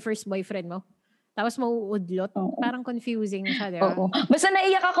ito yung maging first boyfriend mo. Tapos mauudlot. Parang confusing siya, di ba? Basta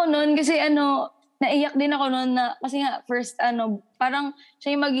naiyak ako nun kasi naiyak din ako nun na, kasi nga, first parang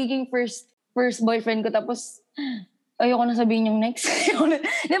siya yung magiging first boyfriend ko, tapos ayoko na sabihin yung next.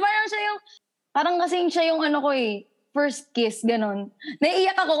 Di parang kasing siya yung ko first kiss, ganon.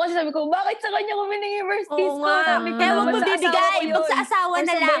 Naiiyak ako kasi sabi ko, bakit sa kanya ko binigay first kiss ko? Sabi ko, kaya wag mo bibigay. Pag sa asawa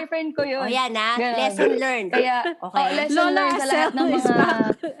na lang. Sa boyfriend ko yun. Yan lesson learned. Kaya, lesson learned sa lahat ng mga...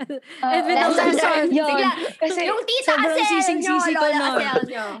 lesson learned. Yun. Kasi yung tita sobrang Asel sising-sisi ko nun.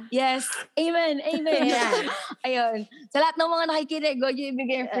 nyo. Yes. Amen. Ayun. Sa lahat ng mga nakikinig, huwag yung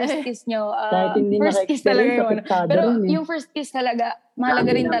ibigay yung first kiss nyo. Kahit hindi First kiss talaga yun. Pero rin, yung first kiss talaga,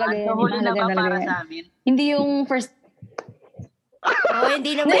 mahalaga rin talaga yun. Huli na ba Mahalaga para talaga sa yan. amin? Hindi yung first...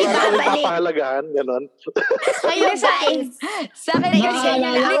 Hindi na may babalik. Papahalagahan, gano'n. Kayo guys. Sa akin kasi,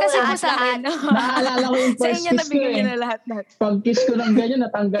 hindi kasi po sa akin. Naalala ko yung Sa first inyo kiss ko nabigyan nyo na lahat. Pag kiss ko ng ganyan,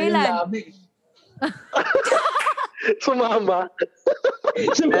 natanggal yung Kailan? labi. Sumama.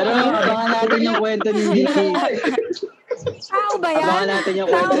 Pero abangan natin yung kwento ni Mickey. Tao ba yan? Abangan natin yung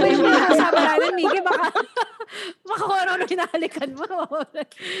kwento Tao ba ni yung Mickey. kasama natin, Miki? Baka kung ano hinahalikan mo.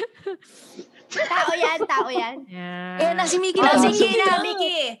 Tao yan. Eh, si Miki na. Sige na,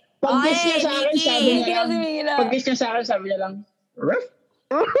 Miki. Pag kiss niya sa akin, sabi niya lang. Si Miki na. Pag kiss niya sa akin, sabi niya lang, Ruff?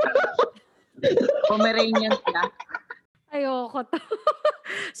 Pomeranian siya. Ayoko to.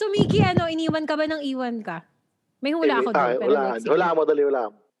 So, Miki, iniwan ka ba ng iwan ka? May hula ako doon. Pero Wala mo, dali, wala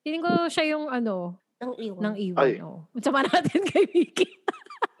mo. Feeling ko siya yung Nang iwan. Ay. Sama natin kay Miki.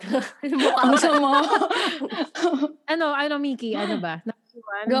 Ang sama. Miki? Ano ba?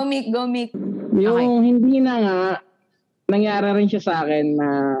 Go, Mick. Yung hindi na nga, nangyari rin siya sa akin na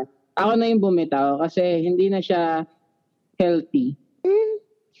ako na yung bumitaw kasi hindi na siya healthy.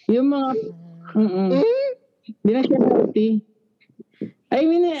 Yung mga... Hindi na siya healthy.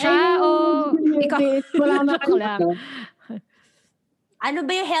 Ikaw. Wala na kayo. Ano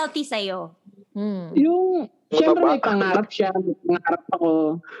ba yung healthy sa'yo? Yung, syempre may pangarap siya, may pangarap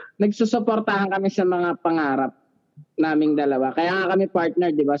ako. Nagsusuportahan kami sa mga pangarap naming dalawa. Kaya nga kami partner,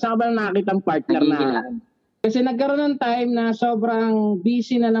 di ba? Saan ka ba nakakita ang partner na? Kasi nagkaroon ng time na sobrang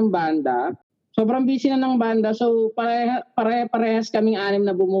busy na ng banda. So, parehas kaming anim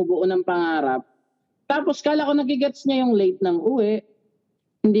na bumubuo ng pangarap. Tapos, kala ko nagigets niya yung late ng uwi.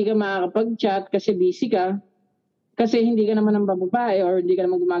 Hindi ka makakapag-chat kasi busy ka. Kasi hindi ka naman ng babae or hindi ka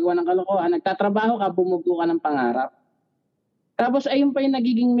naman gumagawa ng kalokohan. Nagtatrabaho ka, bumubuo ka ng pangarap. Tapos, ayun pa yung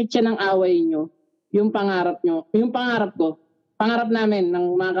nagiging mitya ng away nyo. Yung pangarap nyo. Yung pangarap ko. Pangarap namin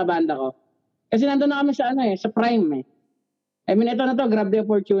ng mga kabanda ko. Kasi nandun na kami sa sa prime ito na to, grab the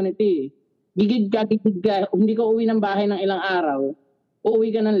opportunity. Gigid ka. Hindi ka uwi ng bahay ng ilang araw.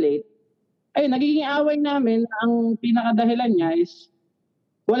 Uuwi ka ng late. Ayun, nagiging away namin. Ang pinakadahilan niya is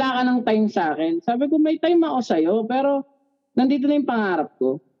wala ka ng time sa akin. Sabi ko, may time ako sa'yo, pero nandito na yung pangarap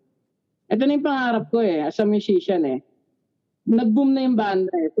ko. ito na yung pangarap ko as a musician Nag-boom na yung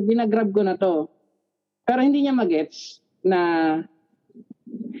banda So binagrab ko na to. Pero hindi niya magets na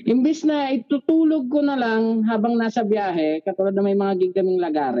imbis na itutulog ko na lang habang nasa biyahe, katulad na may mga gig kaming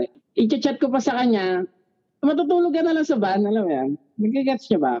lagare, i-chat ko pa sa kanya, matutulog ka na lang sa van, alam mo yan? Nagigets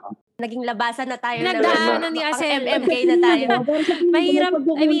niya ba ako? Naging labasan na tayo. Nagdaanan ni Asel. MMK na tayo. Mahirap,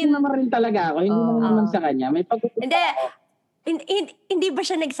 I mean, naman rin talaga ako, hindi naman sa kanya. May pagkukulang Hindi ba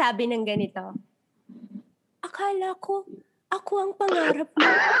siya nagsabi ng ganito? Akala ko, ako ang pangarap mo.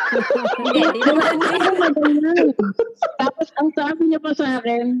 Hindi naman. Tapos ang sabi niya pa sa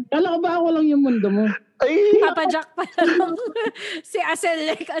akin, kala ko ba ako lang yung mundo mo? Ay! Papa Jack pa lang. Si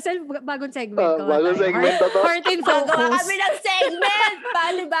Asel, bagong segment ko. Bagong segment na to. Heart in Gagawa focus. kami ng segment.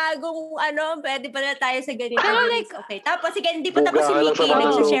 Panibagong pwede pa na tayo sa ganito. Pero like, okay. Tapos sige, hindi pa tapos si Bugahan Mickey. sa mga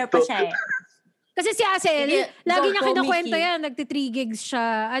Nag-share pa luto. siya kasi si Asel, Sige, lagi go, niya go, kinukwento Mickey. yan. Nagti-3 gigs siya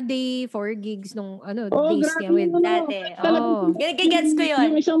a day, 4 gigs nung days grabe niya with. yun, Dati. Oo. Gets ko yun.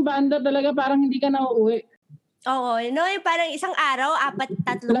 Yung isang banda talaga parang hindi ka na uuwi. Oo, yung parang isang araw,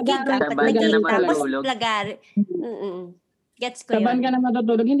 tatlong gig, Lagari. 4 na Sabay ka gig, naman tapos matulog. lagari. Gets ko Saban yun. ka na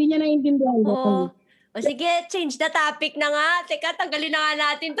matutulog. Hindi niya naiintindihan. Oo. O sige, change the topic na nga. Teka, tanggalin na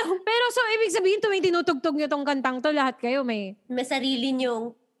nga natin to. Pero so, ibig sabihin, tuwing tinutugtog niyo tong kantang to, lahat kayo may May sarili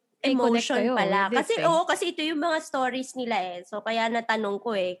niyong May connect emotion kayo pala. with Kasi it, kasi ito yung mga stories nila So kaya natanong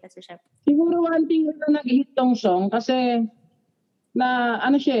ko kasi syempre. Siguro one thing na nag-hit tong song kasi na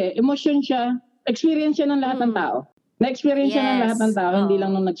emotion siya, experience siya ng lahat ng tao. Na-experience siya ng Yes. lahat ng tao, hindi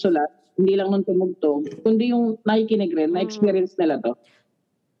lang nung nagsulat, hindi lang nung tumugtog, kundi yung nakikinig rin, na-experience nila to.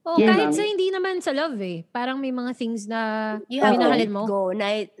 Oh, Yun kahit lang. sa hindi naman sa love Parang may mga things na You have to minahal let mo. go.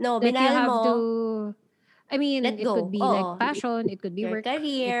 That you Binahal have mo. to, I mean, Let it go. could be Oo. like passion, it could be Your work, it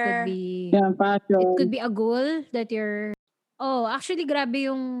career. could be, Yan, passion. it could be a goal that you're, actually grabe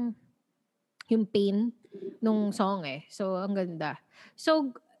yung pain nung song So, ang ganda. So,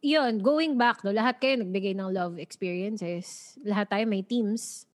 yun, going back, lahat kayo nagbigay ng love experiences. Lahat tayo may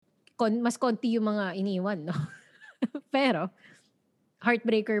teams. Mas konti yung mga iniwan, no? Pero,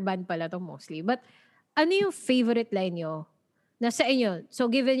 heartbreaker band pala to mostly. But, ano yung favorite line nyo na sa inyo? So,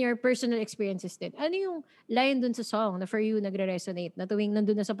 given your personal experiences din, ano yung line dun sa song na for you nagre-resonate na tuwing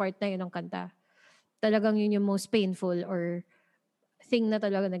nandun na sa part na yun ng kanta? Talagang yun yung most painful or thing na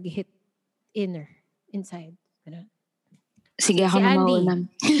talaga nag-hit inside. Ganun. Sige, ako Si na Andy. mauna.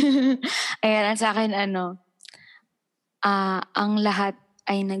 Ayan, ang sa akin, ang lahat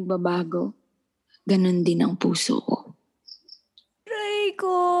ay nagbabago. Ganon din ang puso ko. Try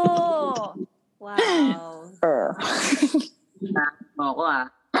ko! Wow. Ako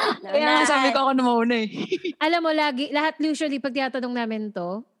Kaya nga sabi ko ako na mauna Alam mo, lahat usually pag tinatanong namin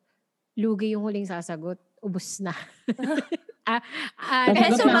to, lugi yung huling sasagot. Ubus na.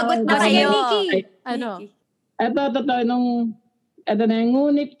 Kaya sumagot na Sige, kayo. Nikki. Ay, Ano? Ito, totoo, ito na yung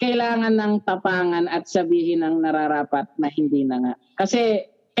ngunit kailangan ng tapangan at sabihin ang nararapat na hindi na nga. Kasi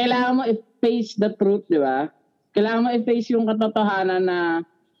kailangan mo i-face the truth, di ba? Kailangan mo i-face yung katotohanan na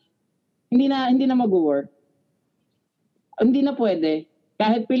hindi na mag-work. Hindi na pwede.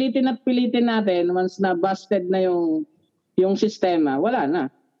 Kahit pilitin natin, once na busted na yung sistema, wala na.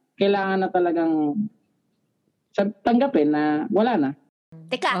 Kailangan na talagang tanggapin na wala na.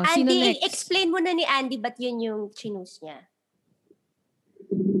 Teka, sino Andy, next? explain mo na ni Andy ba't yun yung chinus niya.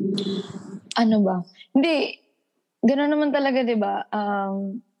 Ano ba? Hindi. Gano'n naman talaga, di ba?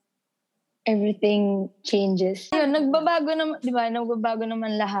 Everything changes. Yun, nagbabago naman, di ba? Nagbabago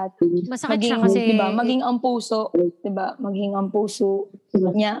naman lahat. Masakit siya kasi... di ba? Maging ang puso, di ba? Maging ang puso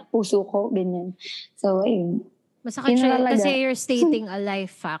niya, puso ko, ganyan. So, ayun. Masakit Yun siya talaga. kasi you're stating a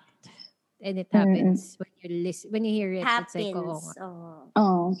life fact. And it happens when you hear it. It's like, oo Happens. nga.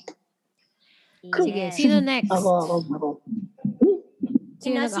 Oh. Sige, sino next? Ako.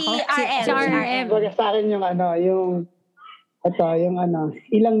 Sino si ako? RM? Si RM. Baga sa akin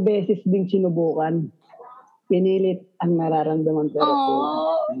ilang beses ding sinubukan. Pinilit ang nararamdaman pero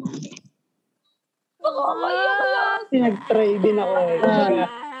Oh. nag-try din ako.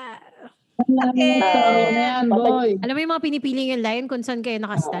 Yan, boy. Alam mo yung mga pinipiling yung line kung saan kayo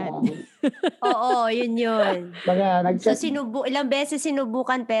nakastand. Oo, yun. Baga, So, ilang beses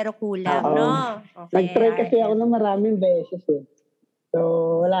sinubukan pero kulang, Oo. no? Okay, nag-try kasi RM. ako ng maraming beses So,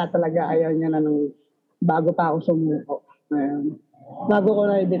 wala talaga. Ayaw niya na nung bago pa ako sumuko. Ayun. Bago ko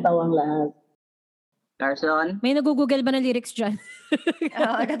na ibitaw ang lahat. Carson? May nag-google ba ng lyrics dyan?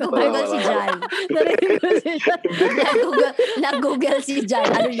 Oo, nag-google si Jan. Narinig ko siya. Nag-google si Jan.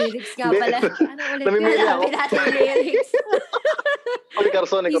 Ano lyrics nga pala? Ano ulit Namimili yun? ako. Sabi natin yung lyrics.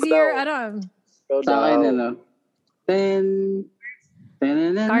 Carson, ikaw Easier, daw. ano? Ikaw Sa akin, daw.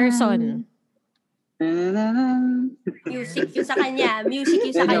 Carson. Music yung sa kanya. Music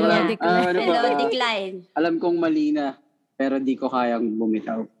yung sa Ano ba? kanya. Ano ba? Melodic line. Alam kong mali na, pero di ko kayang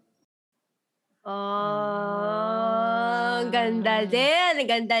bumitaw. Oh, ganda din.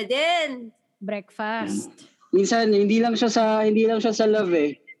 Ganda din. Breakfast. Minsan hindi lang siya sa love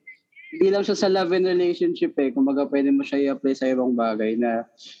eh. Hindi lang siya sa love and relationship eh. Kumbaga pwede mo siya i-apply sa ibang bagay na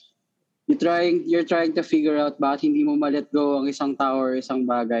you're trying to figure out bakit hindi mo ma-let go ang isang tao or isang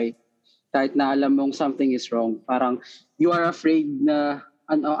bagay kahit na alam mong something is wrong. Parang you are afraid na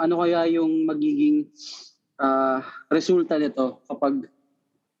ano kaya yung magiging resulta nito kapag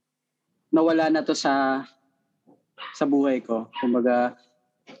nawala na to sa buhay ko. Kumbaga,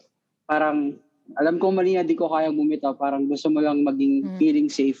 parang alam ko mali na di ko kayang bumitaw. Parang gusto mo lang maging feeling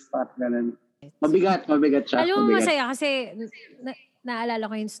safe at ganun. Mabigat siya. Alam mo, mabigat. masaya kasi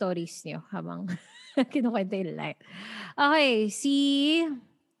naalala ko yung stories niyo habang kinukwento yung live. Okay,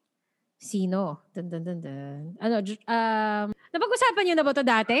 Sino? Dun. Napag-usapan niyo na ba ito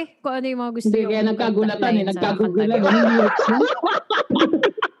dati? Kung ano yung mga gusto Hindi, yung kaya nagkagulatan eh. line sa Nagkagugulan. kanta niyo?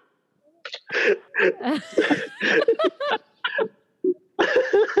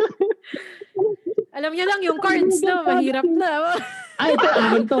 Alam niyo lang yung chords, no? Mahirap na. Ay, ito,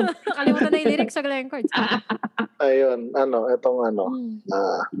 akin to. Nakalimutan na yung lyrics sa yung chords. Ayun,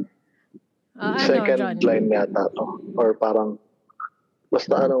 second John? line yata to. Or parang,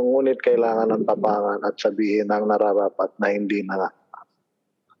 basta ngunit kailangan ng tapangan at sabihin ang nararapat na hindi na nga.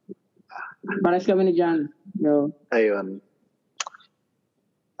 Pares kami ni John. Yo. Ayun.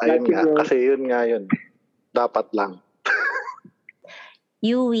 Got Ayun you, nga, bro. kasi yun nga yun. Dapat lang.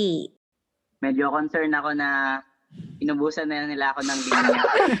 Yui. Medyo concern ako na inubusan na nila ako ng linya.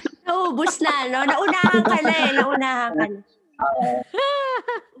 Naubos na, no? Naunahan ka na eh. Naunahan ka na.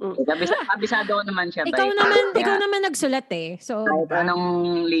 Kabisado ko naman siya. Ikaw naman nagsulat eh. So, Kahit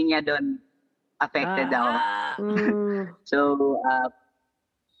anong linya doon, affected ako. So,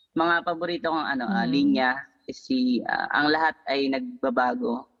 mga paborito kong linya is ang lahat ay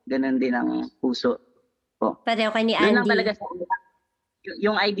nagbabago. Ganun din ang puso ko. Pareho ka ni Yun lang Andy. talaga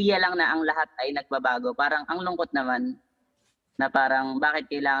yung idea lang na ang lahat ay nagbabago. Parang ang lungkot naman na parang bakit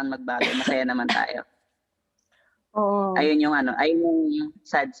kailangan magbago? Masaya naman tayo. Oo. Ayun yung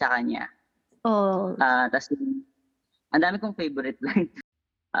sad sa kanya. Oo. Tas ang dami kong favorite line.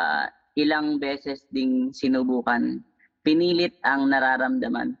 Ilang beses ding sinubukan. Pinilit ang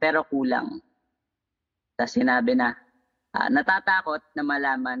nararamdaman pero kulang. Tas sinabi na, natatakot na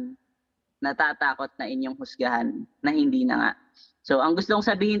malaman, natatakot na inyong husgahan na hindi na nga. So ang gusto kong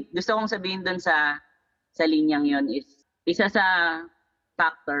sabihin doon sa linyang yon is isa sa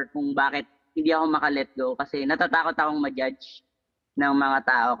factor kung bakit hindi ako makalet go kasi natatakot akong ma-judge ng mga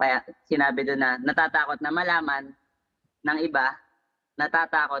tao. Kaya sinabi doon na natatakot na malaman ng iba,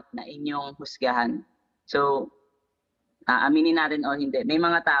 natatakot na inyong husgahan. So aminin natin o hindi, may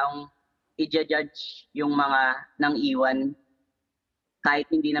mga taong i-judge yung mga nang iwan kahit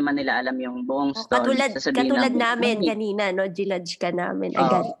hindi naman nila alam yung buong story. Katulad namin kanina, no? Judge ka namin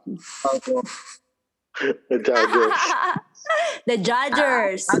agad. Opo. The Judgers. The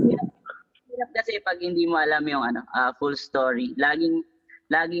Judgers. Ang hirap kasi pag hindi mo alam yung full story. Laging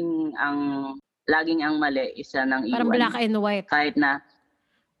ang mali isa ng iwan. parang black and white. Kahit na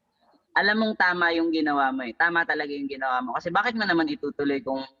alam mong tama yung ginawa mo eh. Tama talaga yung ginawa mo. Kasi bakit mo naman itutuloy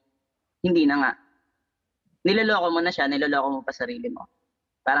kung hindi na nga? Niloloko mo na siya, niloloko mo pa sarili mo.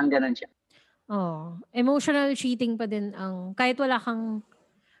 Parang ganun siya. Emotional cheating pa din ang, kahit wala kang,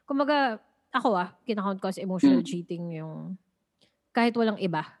 kumbaga, ako kinakount ko as emotional cheating yung, kahit walang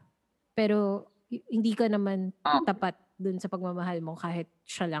iba. Pero, hindi ka naman tapat dun sa pagmamahal mo kahit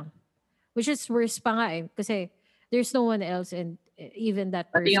siya lang. Which is worse pa nga kasi there's no one else and even that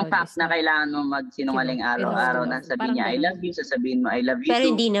person. Pati yung fact na kailangan mo magsinungaling araw-araw na sabihin niya, I love you, sasabihin mo, I love you Pero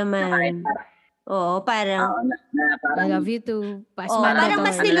too. hindi naman. Oo, parang... I love you too. Parang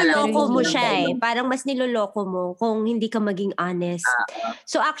mas niloloko mo siya eh. Parang mas niloloko mo kung hindi ka maging honest.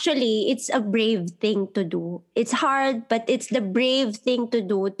 So actually, it's a brave thing to do. It's hard, but it's the brave thing to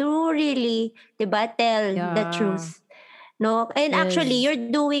do to really, diba, tell the truth. No? And actually, you're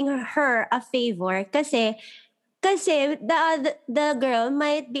doing her a favor kasi the girl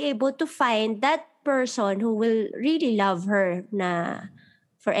might be able to find that person who will really love her na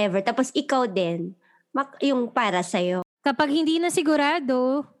forever. Tapos ikaw din, yung para sa'yo. Kapag hindi na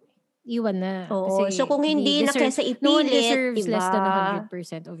sigurado, iwan na. Oo. Kasi So kung hindi na kaysa ipilit, no one deserves diba? less than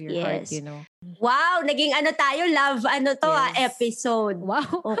 100% of your heart, you know. Wow, naging tayo, love, episode.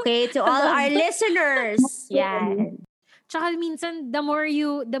 Wow. Okay, to all our listeners. Yan. Tsaka minsan, the more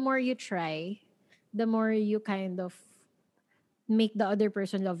you try, the more you kind of make the other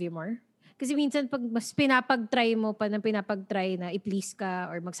person love you more. Kasi minsan pag mas pinapag-try mo pa na pinapag-try na i-please ka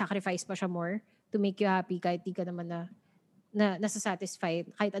or mag-sacrifice pa siya more to make you happy kahit di ka naman na nasa-satisfy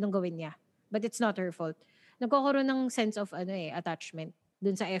kahit anong gawin niya. But it's not her fault. Nagkakaroon ng sense of attachment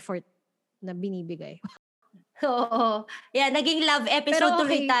dun sa effort na binibigay. Oo. Yeah, naging love episode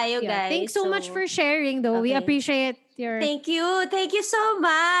tuloy tayo, Yeah. guys. Thanks so much for sharing though. We Okay. appreciate your... Thank you. Thank you so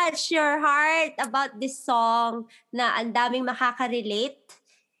much. Your heart about this song na ang daming makaka-relate.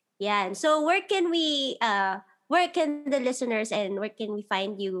 Yan. So, where can the listeners and where can we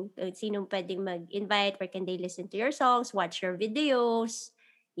find you? Sino pwedeng mag-invite? Where can they listen to your songs? Watch your videos?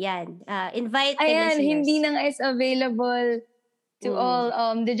 Yan. Invite the Ayan, listeners. hindi na nga is available to all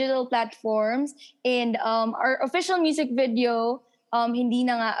digital platforms. And our official music video, hindi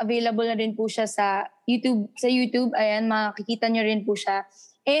na nga available na rin po siya sa YouTube. Ayan, makikita nyo rin po siya.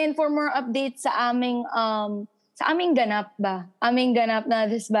 And for more updates sa aming ganap na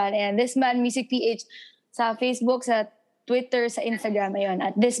This Band. And This Band Music PH sa Facebook, sa Twitter, sa Instagram. Ayun,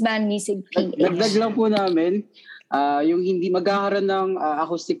 at This Band Music PH. Dagdag lang po namin, yung hindi magkakaroon ng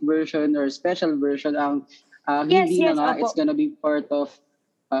acoustic version or special version ang hindi na nga, opo. it's gonna be part of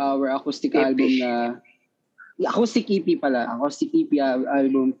our acoustic album na acoustic EP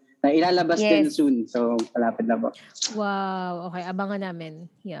album na ilalabas din soon. So, malapit na po. Wow. Okay, abangan namin.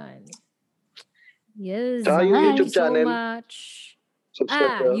 Yan. Yes. Saka yung thank YouTube you so channel. much.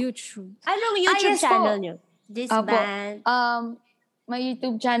 Subscribe kayo. YouTube. Anong YouTube yes channel po. nyo? This Opo. Band May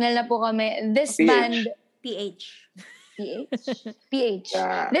YouTube channel na po kami. This PH. Band PH. PH.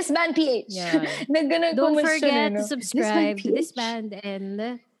 Yeah. This Band PH. Yeah. Nagganag Don't forget to subscribe to this band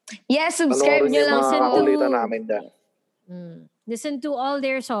and Yes, subscribe Panoorin nyo yung lang mga sa kakulitan namin dyan. listen to all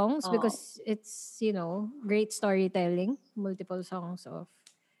their songs Oo. because it's, great storytelling. Multiple songs of,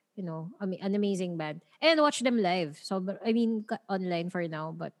 an amazing band. And watch them live. So, online for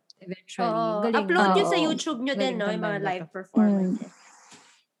now, but eventually, galing. Upload nyo sa Oo. YouTube nyo din, Galing no? tong Yung mga banda live to. performances.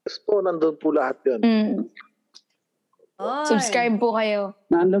 So, nandun po lahat yun. Oy. Subscribe po kayo.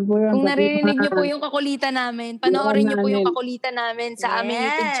 Nandun po yan. Kung Pati naririnig mga- nyo po yung kakulitan namin, panoorin nyo po yung namin. kakulitan namin sa aming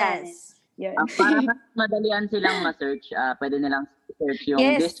YouTube channel. Yun. Para mas madalian silang ma-search, pwede nilang search yung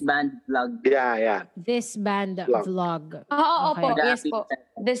Yes. This Band Vlog. Yeah. This band Vlog. vlog. Oo, Okay. opo. Yes po.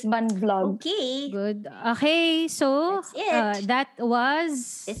 This Band Vlog. Okay. Good. Okay, so That's it. that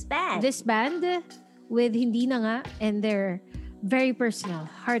was This Band. This Band with Hindi Na Nga and their very personal,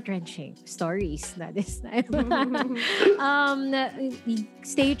 heart-wrenching stories na this time.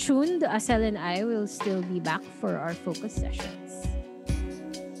 Stay tuned. Asel and I will still be back for our focus sessions.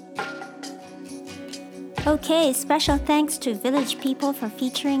 Okay, special thanks to Village People for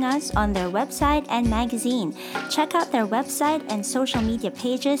featuring us on their website and magazine. Check out their website and social media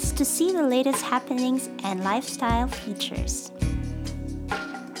pages to see the latest happenings and lifestyle features.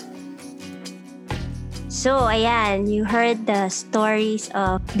 So, ayan, you heard the stories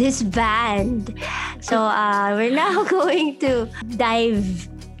of this band. So, we're now going to dive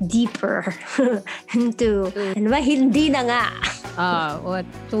deeper into ano ba, hindi na nga. What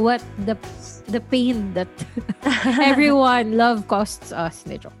the pain that everyone love costs us.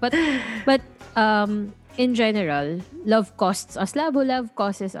 But in general, love costs us. Love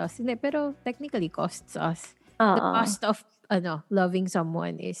causes us. Hindi, pero technically costs us. The cost of loving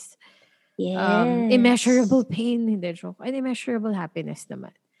someone is immeasurable pain, hindi joke. And immeasurable happiness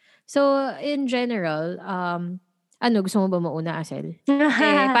naman. So, in general, gusto mo ba mauna, Asel?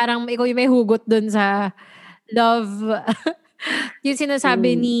 Parang ikaw yung may hugot dun sa love. Yung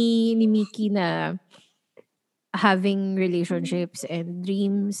sinasabi ni Mickey na having relationships and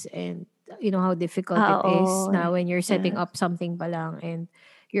dreams and how difficult it is na when you're setting up something pa lang and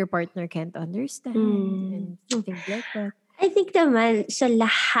your partner can't understand and things like that. I think naman sa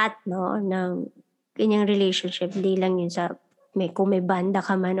lahat ng ganyang relationship, hindi lang yun sa kung may banda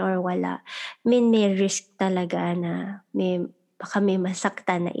ka man or wala. May risk talaga na baka may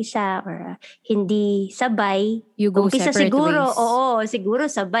masaktan na isa or hindi sabay. You go umpisa separate siguro, ways. siguro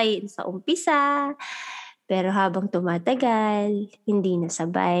sabay sa umpisa. Pero habang tumatagal, hindi na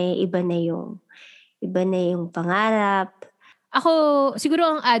sabay. Iba na yung pangarap. Ako, siguro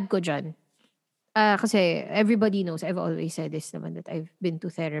ang add ko dyan, kasi everybody knows, I've always said this naman that I've been to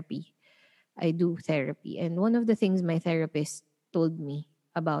therapy. I do therapy. And one of the things my therapist told me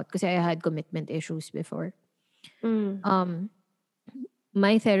about, kasi I had commitment issues before.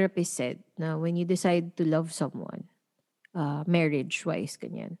 My therapist said na when you decide to love someone, marriage-wise,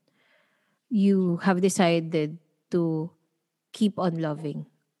 ganyan, you have decided to keep on loving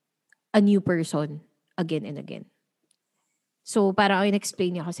a new person again and again. So, parang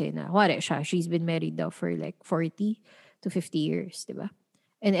in-explain niya kasi na, she's been married daw for like 40 to 50 years, di ba?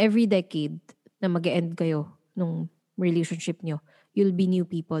 And every decade na mag-end kayo nung relationship nyo, you'll be new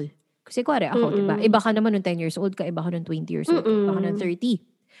people. Kasi kuwari ako, di ba? Iba ka naman nung 10 years old ka, iba ka nung 20 years old ka, iba ka nung 30.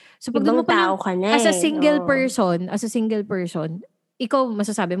 So pag doon mo Ibang pa tao lang, ka na as a eh. single Oo. person, ikaw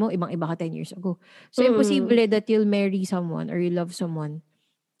masasabi mo, ibang iba ka 10 years ago. So imposible that you'll marry someone or you love someone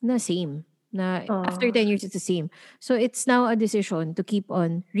na same. Na after 10 years, it's the same. So it's now a decision to keep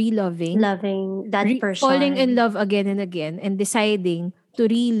on reloving, Loving that person. falling in love again and again, and deciding to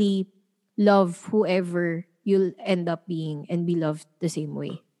really love whoever you'll end up being and be loved the same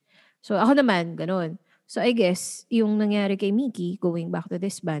way. So ako naman, ganun. So I guess, yung nangyari kay Mickey, going back to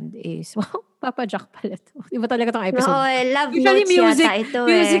this band, is, wow, Papa Jack pala to. Iba talaga tong episode. Oo, love Usually notes yata ito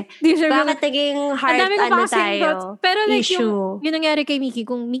Bakit naging heart, ang dami ko pa ano kasing tayo? thoughts. Pero like, issue. yung nangyari kay Mickey,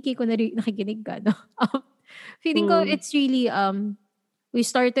 kung Mickey ko nakikinig ka, no? Feeling ko, it's really, we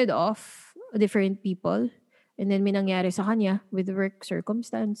started off different people, and then may nangyari sa kanya with work,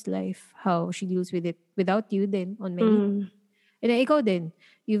 circumstance, life, how she deals with it without you then on many. And then ikaw din,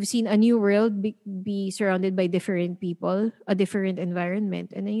 you've seen a new world be surrounded by different people, a different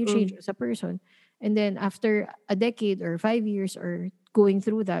environment, and then you change as a person. And then after a decade or 5 years or going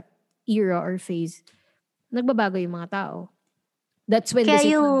through that era or phase, nagbabago yung mga tao. That's when Kaya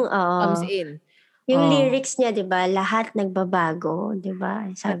decision yung, comes in. Yung lyrics niya, di ba? Lahat nagbabago, di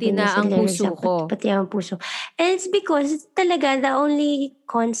ba? Pati na ang puso ko. Pati ang puso. And it's because talaga the only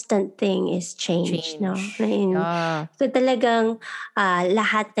constant thing is change. No? So talagang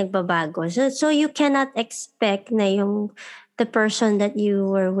lahat nagbabago. So you cannot expect na yung the person that you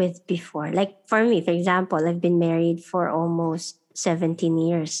were with before. Like for me, for example, I've been married for almost 17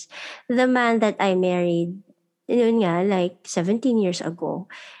 years. The man that I married, yun nga, like 17 years ago,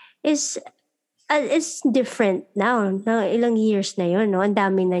 is different now. No? Ilang years na yun. No? Ang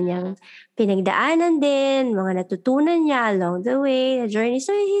dami na niyang pinagdaanan din, mga natutunan niya along the way, the journey.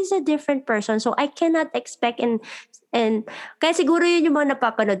 So he's a different person. So I cannot expect and kaya siguro yun yung mga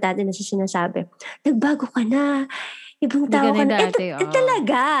napapanood natin na sinasabi, nagbago ka na, ibang tao ka na.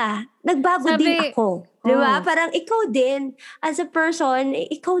 Talaga, nagbago din ako. Diba? Parang ikaw din, as a person,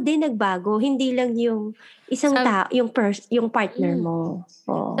 ikaw din nagbago. Hindi lang yung isang tao, yung partner mo.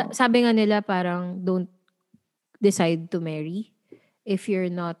 Sabi nga nila parang don't decide to marry if you're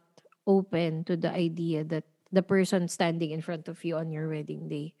not open to the idea that the person standing in front of you on your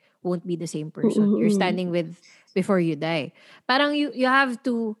wedding day won't be the same person you're standing with before you die. Parang you have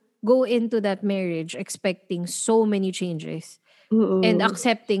to go into that marriage expecting so many changes and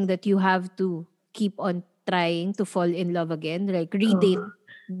accepting that you have to keep on trying to fall in love again, like date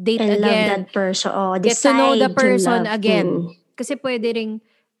and again, love that person. Get to know the person love. again. Kasi pwede ring,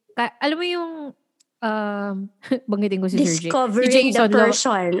 alam mo yung banggitin ko si Sir Jay. Discovering the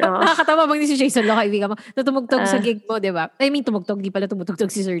person. Nakakatawa bang si Jason Lo, kaibigan mo, na tumugtog sa gig mo, di ba? I mean, tumugtog, di pala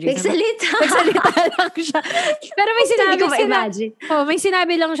tumutugtog si Sir Jay. Nagsalita lang siya. Pero may sinabi may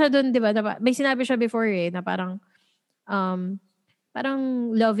sinabi lang siya dun, di ba? May sinabi siya before na parang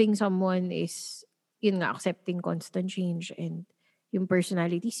loving someone is, yun nga, accepting constant change and yung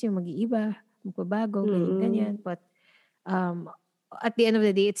personalities yung mag-iiba, magbabago, ganyan. But at the end of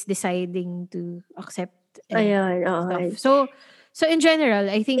the day, it's deciding to accept stuff. So in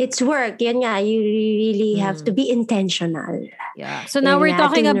general, I think it's work. Yan nga, you really have to be intentional. Yeah. So now we're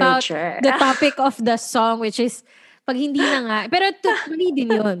talking about the topic of the song, which is pag hindi na nga. Pero mali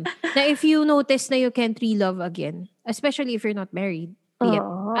din yun. Na if you notice na you can't re-love again, especially if you're not married,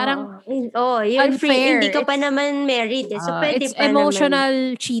 parang you're unfair. Free. Hindi ka pa naman married. So pwede it's pa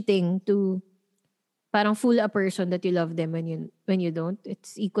emotional cheating to parang fool a person that you love them when you don't.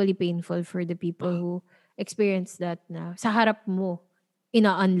 It's equally painful for the people who experience that na sa harap mo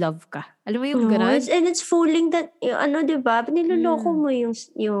ina-unlove ka. Alam mo yung ganun? And it's fooling that, diba? Niloloko mo yung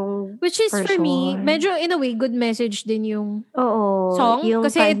which is person. For me, medyo in a way, good message din yung song. Yung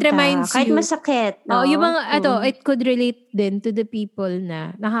kasi kanta. It reminds kahit you. Kahit masakit. No? Yung mga, it could relate din to the people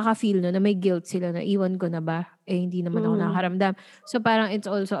na nakaka-feel na may guilt sila na iwan ko na ba? Hindi naman ako nakakaramdam. So parang it's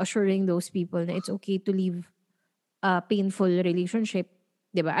also assuring those people na it's okay to leave a painful relationship.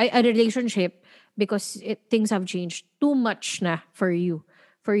 Diba? A relationship because things have changed too much na for you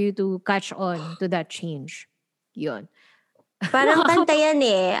to catch on to that change. Yun. Parang kanta yan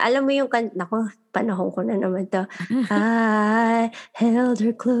Alam mo yung kanta, naku, panahon ko na naman to. I held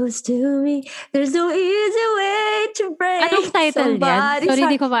her close to me. There's no easy way to break anong title yan? Sorry,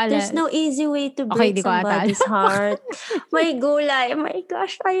 di ko maalala. There's no easy way to break somebody's heart. My gulay. My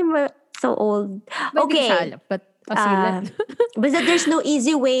gosh, I'm so old. Okay. But there's no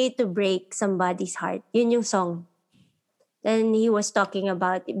easy way to break somebody's heart. Yun yung song. And he was talking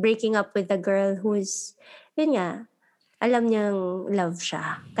about breaking up with a girl who's, yun nga, alam niyang love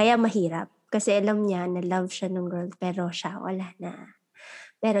siya. Kaya mahirap. Kasi alam niya na love siya ng girl, pero siya wala na.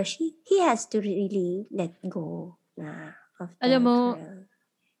 Pero he has to really let go na of the Alam mo,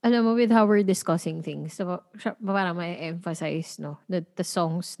 girl. with how we're discussing things, so, parang may emphasize, no, that the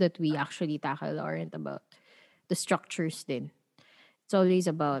songs that we actually tackle aren't about the structures din. It's always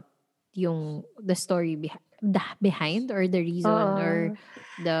about the story behind or the reason or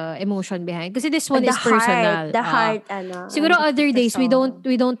the emotion behind. Kasi this one The is personal. The heart, Siguro and other the days we song.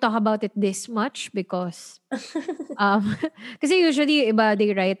 don't talk about it this much because kasi usually iba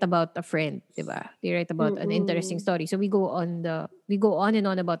they write about a friend, diba? They write about an interesting story. So we go on and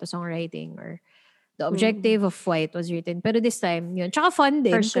on about the songwriting or the objective of why it was written. Pero this time, yun. Tsaka fun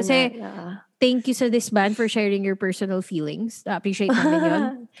din. Personal, Kasi thank you sa this band for sharing your personal feelings. Appreciate namin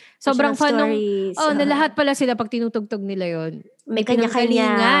yun. Sobrang fun nung, na lahat pala sila pag tinutugtog nila yun. May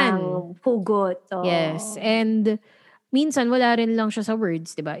kanya-kanyang hugot. Oh. Yes. And minsan wala rin lang siya sa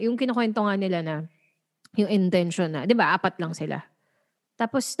words, diba? Yung kinukwento nga nila na yung intention na, diba, 4 lang sila.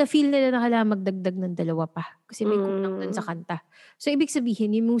 Tapos na-feel nila na kailangan magdagdag ng 2 pa. Kasi may kulang dun sa kanta. So ibig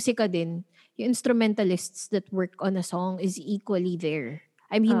sabihin, yung musika din, yung instrumentalists that work on a song is equally there.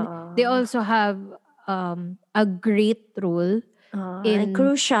 I mean, they also have a great role in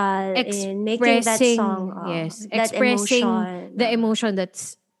crucial in making that song. Yes, that expressing emotion, the emotion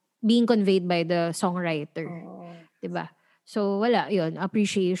that's being conveyed by the songwriter. Diba? So, wala, yun.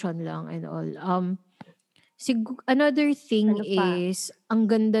 Appreciation lang and all. Another thing is,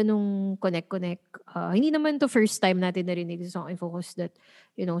 ang ganda nung connect. Hindi naman to first time natin narinig sa Song in Focus that,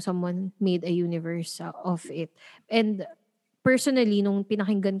 someone made a universe of it. And personally, nung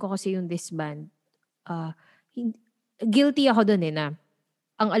pinakinggan ko kasi yung disband, guilty ako dun na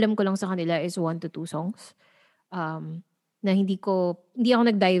ang alam ko lang sa kanila is 1 to 2 songs. Na hindi ako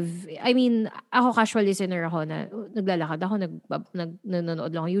nag-dive. I mean, ako casual listener ako na naglalakad ako,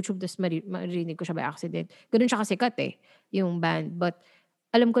 nanonood lang ako YouTube, tapos marinig ko siya by accident. Ganun siya kasikat yung band. But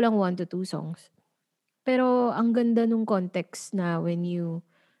alam ko lang 1 to 2 songs. Pero ang ganda nung context na when you,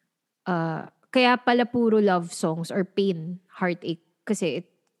 kaya pala puro love songs or pain, heartache, kasi it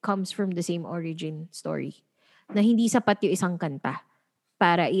comes from the same origin story. Na hindi sapat yung isang kanta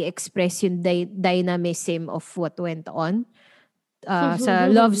para i-express yung dynamism of what went on sa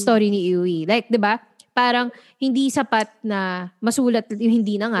love story ni Yui. Like, di ba? Parang hindi sapat na masulat yung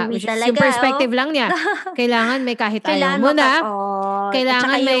hindi na nga. Which is yung perspective lang niya. Kailangan may kahit ayaw mo na.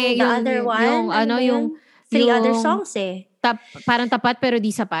 Kailangan may yung 3 other songs parang tapat pero di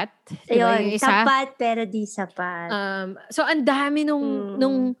sapat. Diba? Yung isa? Tapat pero di sapat. So, ang dami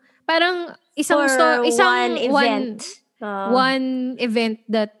nung parang one event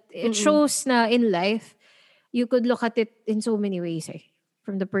that it shows na in life, you could look at it in so many ways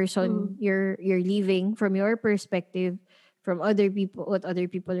from the person you're leaving, from your perspective, from other people, what other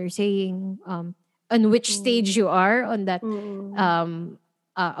people are saying, on which stage you are on that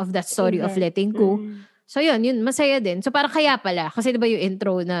of that story of letting go. So yun masaya din. So parang kaya pala kasi diba yung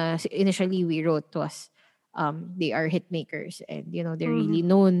intro na initially we wrote was they are hit makers and they're really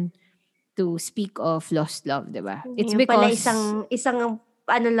known to speak of lost love, diba? It's yung because pala isang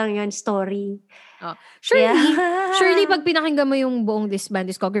lang yun, story. Surely pag pinakinggan mo yung buong band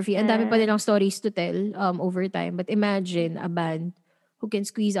discography, ang dami pa nilang stories to tell over time. But imagine a band who can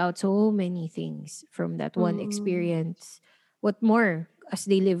squeeze out so many things from that one experience. What more as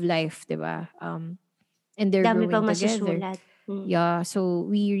they live life, diba? And they're dami growing pa together. masusulat. Yeah, so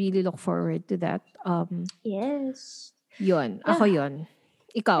we really look forward to that. Yes. Yun. Ako yun.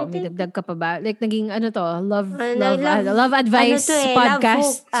 Ikaw, may dagdag ka pa ba? Like, naging love advice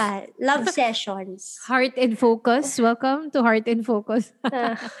podcast. Love sessions. Heart in Focus. Welcome to Heart in Focus.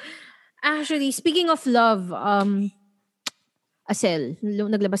 Actually, speaking of love, Asel,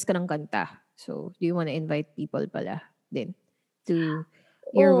 naglabas ka ng kanta. So, do you want to invite people pala din to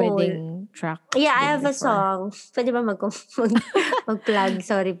your wedding track? Yeah, I have a song. Pwede ba mag-plug?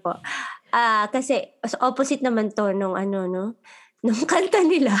 Sorry po. Kasi opposite naman to nung nung kanta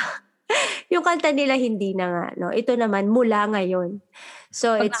nila. Yung kanta nila hindi na nga, no? Ito naman mula ngayon.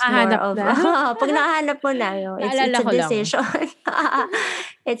 So pag it's more of pag nakahanap mo na, it's a decision.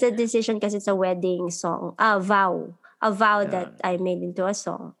 It's a decision kasi it's a wedding song. A vow that I made into a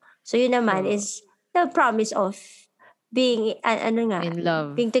song. So yun naman is the promise of being in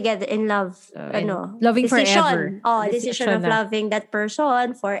love, being together in love, loving decision. forever. Decision of loving that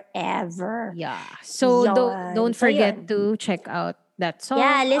person forever. Yeah. So don't forget to check out that song.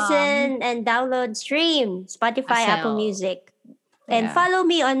 Yeah, listen and download, stream Spotify, Asel. Apple Music, and follow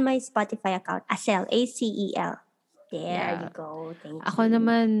me on my Spotify account, Acel, ACEL. There you go. Thank you. Ako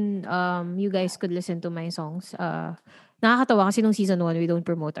naman, you guys could listen to my songs. nakakatawa kasi nung season 1, we don't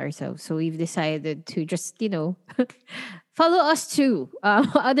promote ourselves. So we've decided to just, follow us too.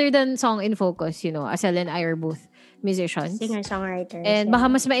 Other than Song in Focus, Asel and I are both musicians. Singer-songwriters. And baka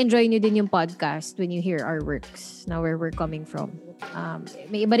mas ma-enjoy nyo din yung podcast when you hear our works na where we're coming from.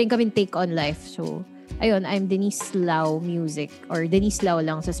 May iba rin kaming take on life. So, ayun, I'm Denise Lau Music or Denise Lau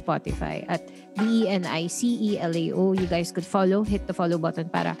lang sa Spotify at DENICELAO. You guys could follow, hit the follow button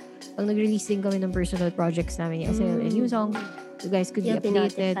para pag nag-release din kami ng personal projects namin ni Asel and new song, you guys could be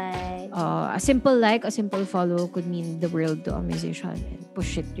updated. A simple like, a simple follow could mean the world to a musician and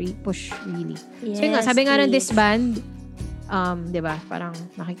push really. Yes, So yun nga, sabi nga ng please. disband, diba, parang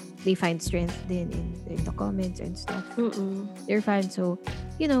they find strength din in the comments and stuff. They're fans. So,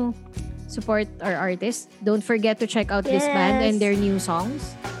 support our artists. Don't forget to check out this band and their new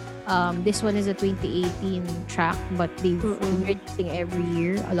songs. This one is a 2018 track, but they've been releasing every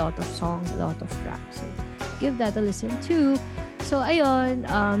year a lot of songs, a lot of tracks. So, give that a listen too. So, ayun,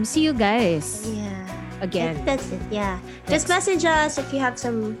 see you guys. Yeah. Again. That's it, yeah. Just message us if you have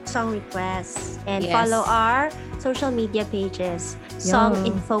some song requests and Yes. follow our social media pages. Song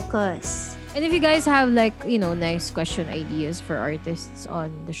in Focus. And if you guys have nice question ideas for artists on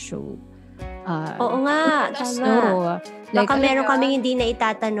the show, Oo nga, let us tama. know. Baka meron kaming hindi na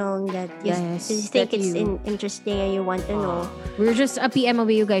itatanong that you think that it's you- interesting and you want to know. We're just a PM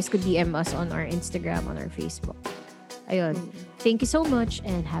away. You guys could DM us on our Instagram, on our Facebook. Ayun. Thank you so much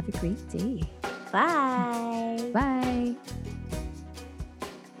and have a great day. Bye! Bye!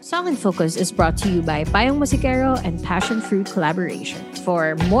 Song in Focus is brought to you by Payong Musikero and Passion Fruit Collaboration.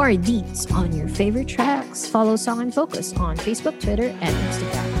 For more deets on your favorite tracks, follow Song in Focus on Facebook, Twitter, and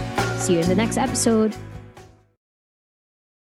Instagram. See you in the next episode.